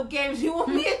 What games you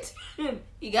want me to attend?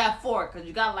 You got 4 because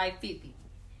you got like 50.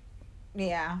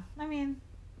 Yeah. I mean,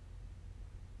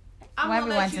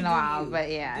 every once in a while, but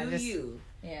yeah. Do you.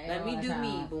 Yeah, let me do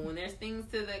me. But when there's things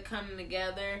that come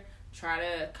together, try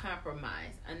to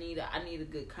compromise. I need a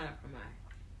good compromise.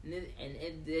 And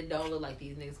it don't look like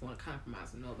these niggas want to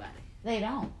compromise with nobody. They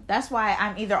don't. That's why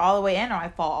I'm either all the way in or I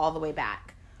fall all the way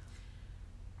back.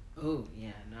 Oh,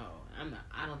 yeah, no.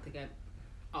 I don't think I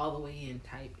all the way in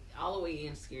type. All the way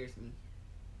in scares me.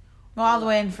 Well, all the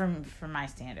way in from my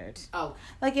standards. Oh.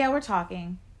 Like, yeah, we're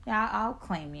talking. Yeah, I'll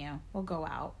claim you. We'll go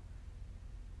out.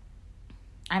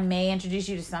 I may introduce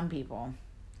you to some people.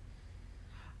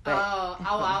 But,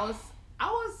 I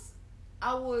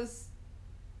was,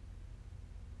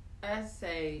 I'd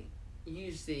say,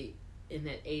 usually in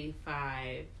that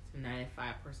 85 to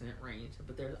 95% range,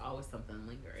 but there's always something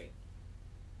lingering.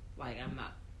 Like, I'm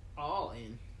not all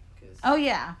in. Oh,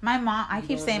 yeah. My mom, I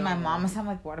keep saying my mom. I'm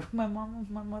like, what? My mom.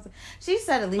 She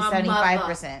said at least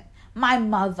 75%. My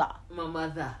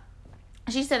mother.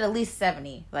 She said at least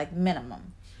 70, like,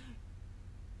 minimum.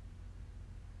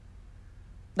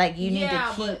 Like, you need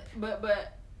to keep...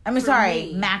 But I mean,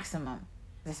 sorry, maximum.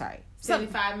 Sorry.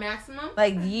 75 maximum?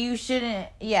 Like, you shouldn't...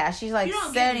 Yeah, she's like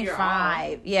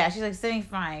 75. Yeah, she's like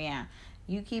 75, yeah.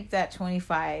 You keep that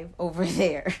 25 over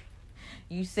there.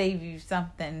 You save you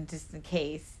something just in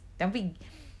case.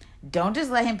 Don't just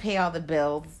let him pay all the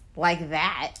bills like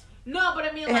that. No, but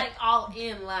I mean, like, all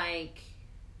in, like...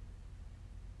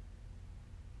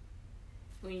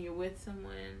 When you're with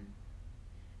someone...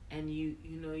 And you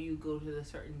know you go to the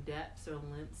certain depths or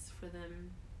lengths for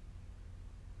them.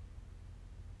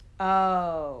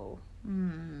 Oh.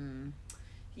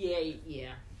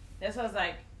 Yeah. That's what I was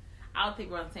like. I don't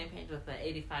think we're on the same page with the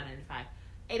 85, 95.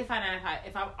 85, 95,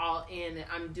 if I'm all in and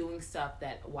I'm doing stuff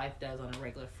that wife does on a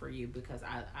regular for you because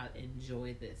I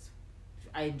enjoy this.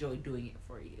 I enjoy doing it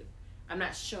for you. I'm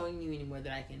not showing you anymore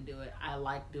that I can do it. I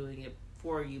like doing it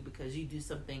for you because you do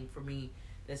something for me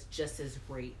that's just as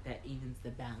great that evens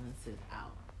the balances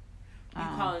out. You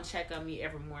call and check on me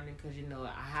every morning because, you know,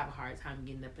 I have a hard time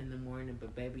getting up in the morning.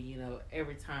 But, baby, you know,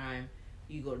 every time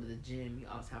you go to the gym, you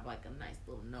always have, like, a nice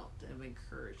little note of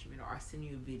encouragement. Or I send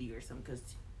you a video or something because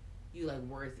you like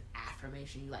words of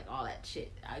affirmation. You like all that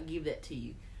shit. I give that to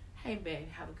you. Hey, babe,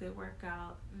 have a good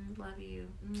workout. Love you.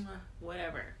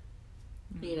 Whatever.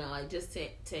 You know, like, just to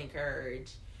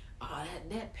encourage. Oh,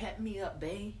 that pepped me up,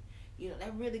 babe. You know,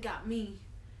 that really got me.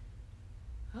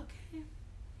 Okay.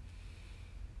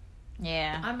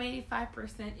 Yeah. I'm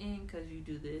 85% in because you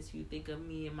do this. You think of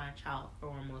me and my child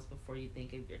foremost before you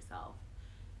think of yourself.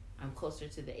 I'm closer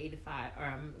to the 85, or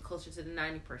I'm closer to the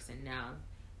 90% now.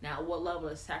 Now, what level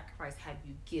of sacrifice have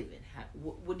you given?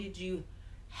 What did you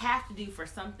have to do for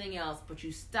something else, but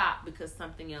you stopped because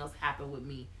something else happened with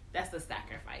me? That's the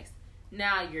sacrifice.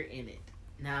 Now you're in it.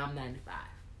 Now I'm 95.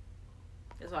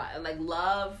 That's why, like,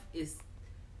 love is...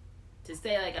 To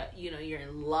say, like, you're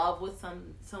in love with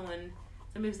someone,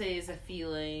 some people say it's a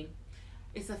feeling.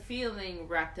 It's a feeling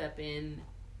wrapped up in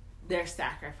their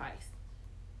sacrifice.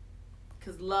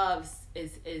 Because love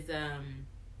is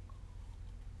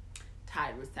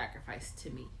tied with sacrifice to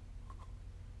me.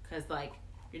 Because, like,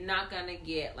 you're not going to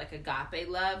get, like, agape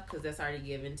love because that's already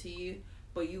given to you.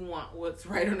 But you want what's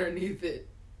right underneath it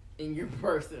in your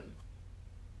person.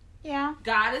 Yeah.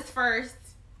 God is first.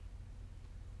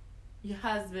 Your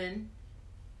husband,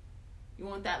 you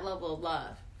want that level of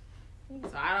love.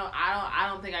 So I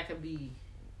don't think I could be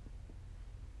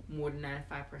more than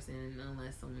 95%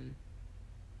 unless someone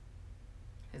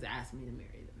has asked me to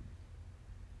marry them.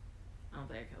 I don't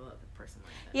think I could love a person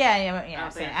like that.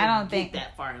 Yeah. I don't think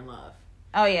that far in love.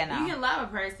 Oh yeah, no. You can love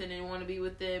a person and want to be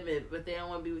with them, but they don't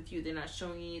want to be with you. They're not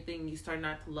showing you anything. You start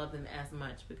not to love them as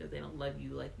much because they don't love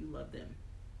you like you love them.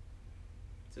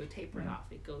 So it tapers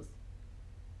off. It goes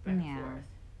back and forth.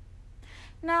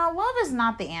 No, love is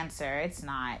not the answer. It's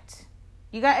not.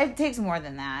 It takes more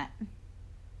than that.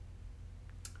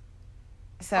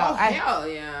 So hell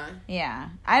yeah. Yeah.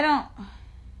 I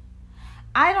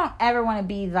don't ever want to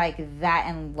be like that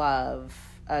in love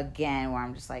again where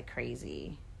I'm just like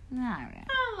crazy. No, I don't know.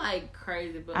 Not like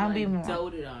crazy, but I'll like be more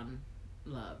doted on,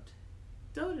 loved.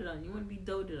 Doted on. You want to be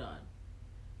doted on.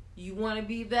 You want to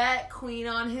be that queen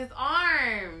on his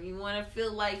arm. You want to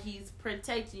feel like he's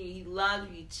protecting you. He loves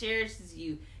you. He cherishes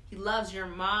you. He loves your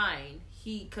mind.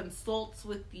 He consults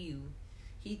with you.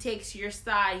 He takes your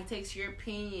side. He takes your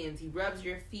opinions. He rubs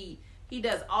your feet. He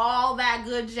does all that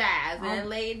good jazz and then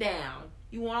lay it down.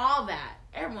 You want all that.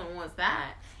 Everyone wants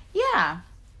that. Yeah.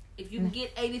 If you can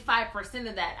get 85%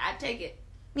 of that, I take it.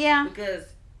 Yeah. Because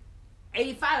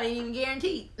 85 ain't even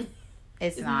guaranteed.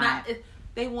 It's not.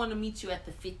 They want to meet you at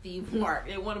the 50 mark.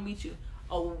 They want to meet you.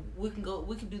 Oh, we can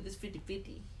do this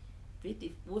 50-50.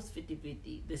 50, what's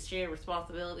 50-50? The shared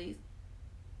responsibilities.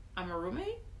 I'm a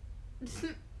roommate?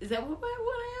 Is that what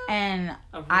I am? And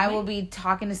I will be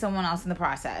talking to someone else in the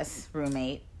process.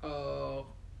 Roommate. Oh,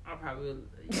 I'll probably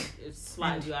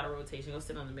slide you out of rotation. Go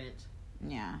sit on the bench.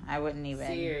 Yeah, I wouldn't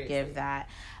even give that.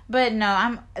 But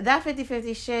no, that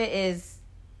 50-50 shit is...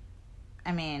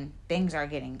 I mean, things are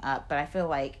getting up, but I feel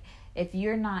like if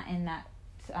you're not in that,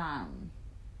 I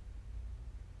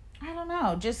don't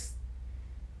know, just,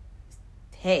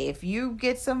 hey, if you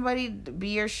get somebody to be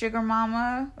your sugar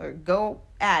mama, or go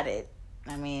at it.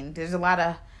 I mean, there's a lot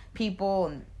of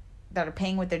people that are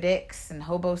paying with their dicks and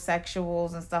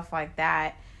hobosexuals and stuff like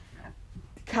that.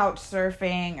 Couch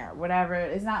surfing or whatever.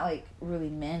 It's not like really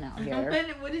men out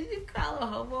here. What did you call a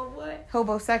hobo? What?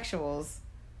 Hobosexuals.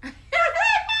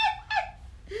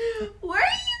 Where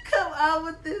do you come up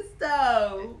with this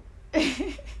stuff?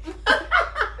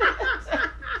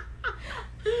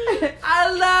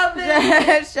 I love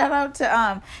it. Shout out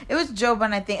to it was Joe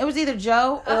Budden, I think. It was either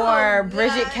Joe or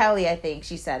Bridget Kelly, I think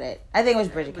she said it. I think it was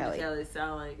Bridget Kelly. Kelly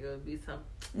sound like it would be some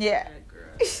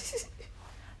girl.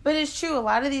 But it's true. A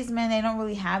lot of these men, they don't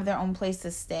really have their own place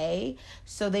to stay,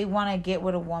 so they want to get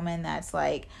with a woman that's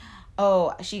like,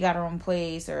 oh, she got her own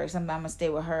place, or something, I'm gonna stay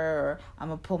with her, or I'm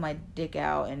gonna pull my dick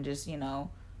out and just,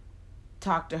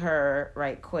 talk to her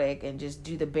right quick and just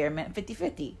do the bare minimum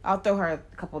 50-50. I'll throw her a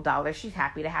couple dollars. She's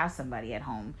happy to have somebody at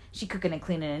home. She cooking and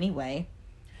cleaning anyway.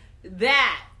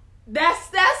 That's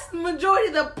the majority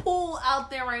of the pool out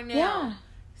there right now. Yeah.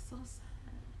 It's so sad.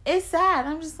 It's sad.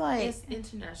 I'm just like,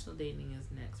 international dating is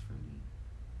next for me.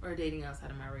 Or dating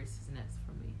outside of my race is next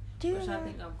for me. dude, Which I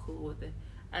think I'm cool with it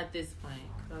at this point.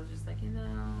 Because I was just like,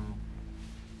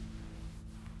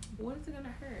 what is it going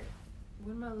to hurt?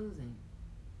 What am I losing?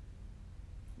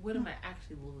 What am I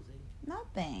actually losing?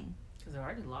 nothing. Because I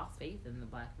already lost faith in the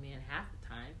black man half the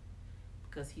time.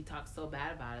 Because he talks so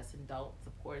bad about us and don't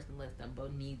support us and lift them,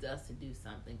 but needs us to do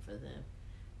something for them.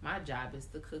 My job is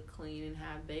to cook, clean, and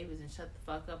have babies and shut the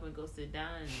fuck up and go sit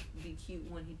down and be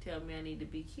cute when he tell me I need to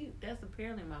be cute. That's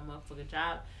apparently my motherfucking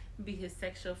job. Be his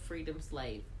sexual freedom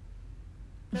slave.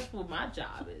 That's what my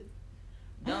job is.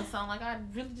 Don't sound like I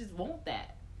really just want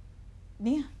that.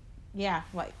 Yeah,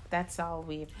 like, that's all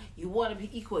You want to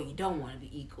be equal, you don't want to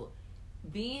be equal.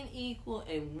 Being equal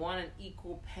and wanting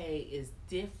equal pay is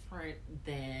different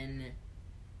than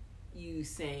you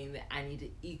saying that I need to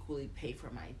equally pay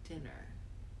for my dinner.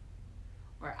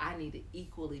 Or I need to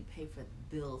equally pay for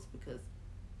the bills because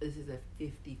this is a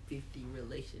 50-50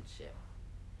 relationship.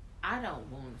 I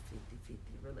don't want a 50-50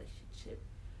 relationship.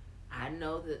 I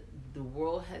know that the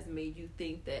world has made you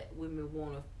think that women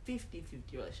want a 50-50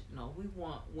 relationship. No, we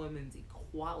want women's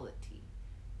equality.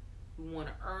 We want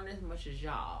to earn as much as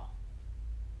y'all.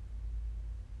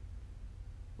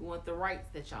 We want the rights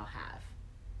that y'all have.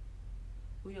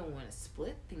 We don't want to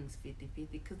split things 50-50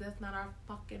 because that's not our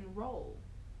fucking role.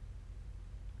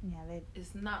 Yeah,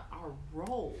 it's not our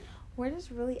role. We're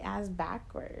just really ass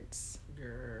backwards.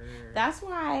 Girl. That's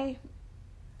why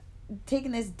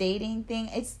taking this dating thing,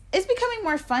 it's becoming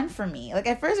more fun for me. Like,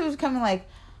 at first it was becoming like,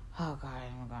 oh god,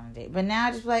 I'm going on a date. But now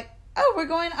I just be like, oh, we're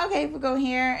going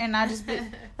here, and I just be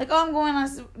like, oh, I'm going on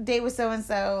a date with so and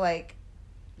so. Like,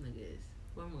 look at this.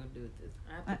 What am I gonna do with this?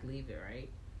 I have to leave it, right?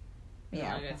 Yeah.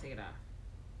 No, I gotta take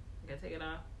it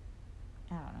off.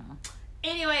 I don't know.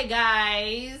 Anyway,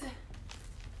 guys,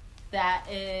 that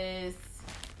is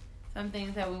some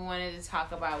things that we wanted to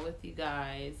talk about with you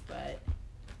guys, but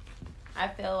I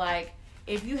feel like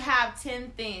if you have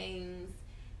 10 things,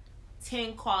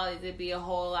 10 qualities, it'd be a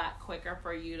whole lot quicker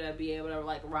for you to be able to,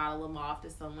 like, rattle them off to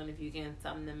someone if you can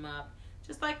sum them up.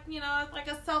 Just like, it's like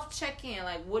a self-check-in.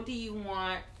 Like, what do you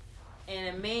want in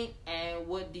a mate and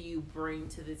what do you bring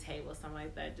to the table? Something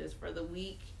like that just for the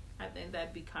week. I think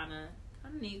that'd be kind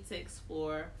of neat to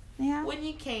explore. Yeah. When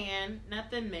you can.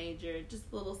 Nothing major. Just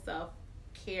a little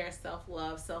self-care,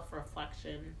 self-love,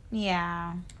 self-reflection.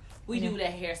 Yeah. We do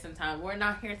that here sometimes. We're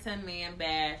not here to man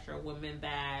bash or women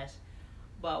bash,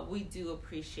 but we do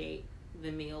appreciate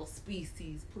the male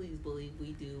species. Please believe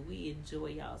we do. We enjoy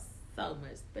y'all so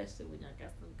much, especially when y'all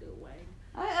got some good wine.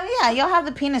 Oh, yeah, y'all have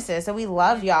the penises, so we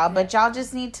love y'all, but y'all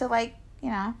just need to, like,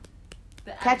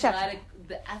 catch up.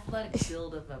 The athletic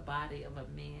build of a body of a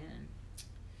man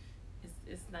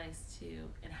is nice too,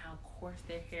 and how coarse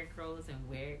their hair grows and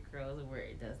where it grows and where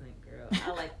it doesn't grow.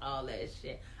 I like all that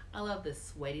shit. I love the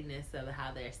sweatiness of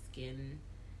how their skin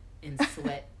and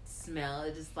sweat smell.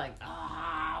 It's just like,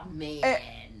 oh man.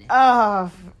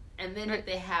 And then if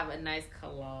they have a nice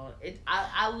cologne,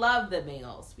 I love the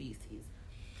male species,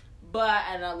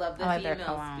 and I love the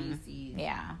female species.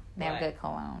 Yeah, they have good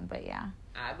cologne, but yeah.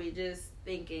 I be just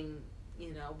thinking,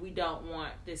 we don't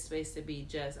want this space to be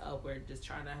just, we're just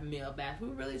trying to male bash. We're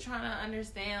really trying to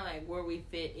understand, like, where we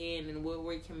fit in and where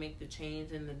we can make the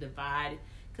change and the divide.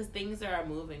 Because things are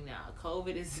moving now.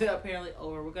 COVID is apparently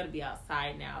over. We're going to be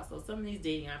outside now. So some of these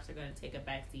dating apps are going to take a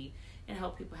backseat and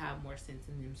help people have more sense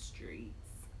in them streets.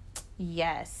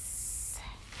 Yes.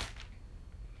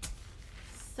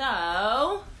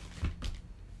 So,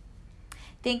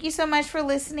 thank you so much for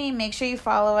listening. Make sure you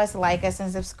follow us, like us,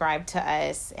 and subscribe to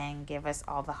us, and give us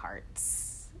all the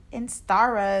hearts and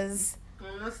stars.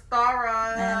 and the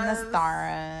stars. And the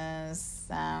stars.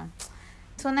 So,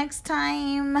 till next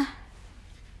time.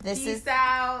 Peace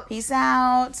out. Peace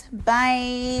out.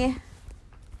 Bye.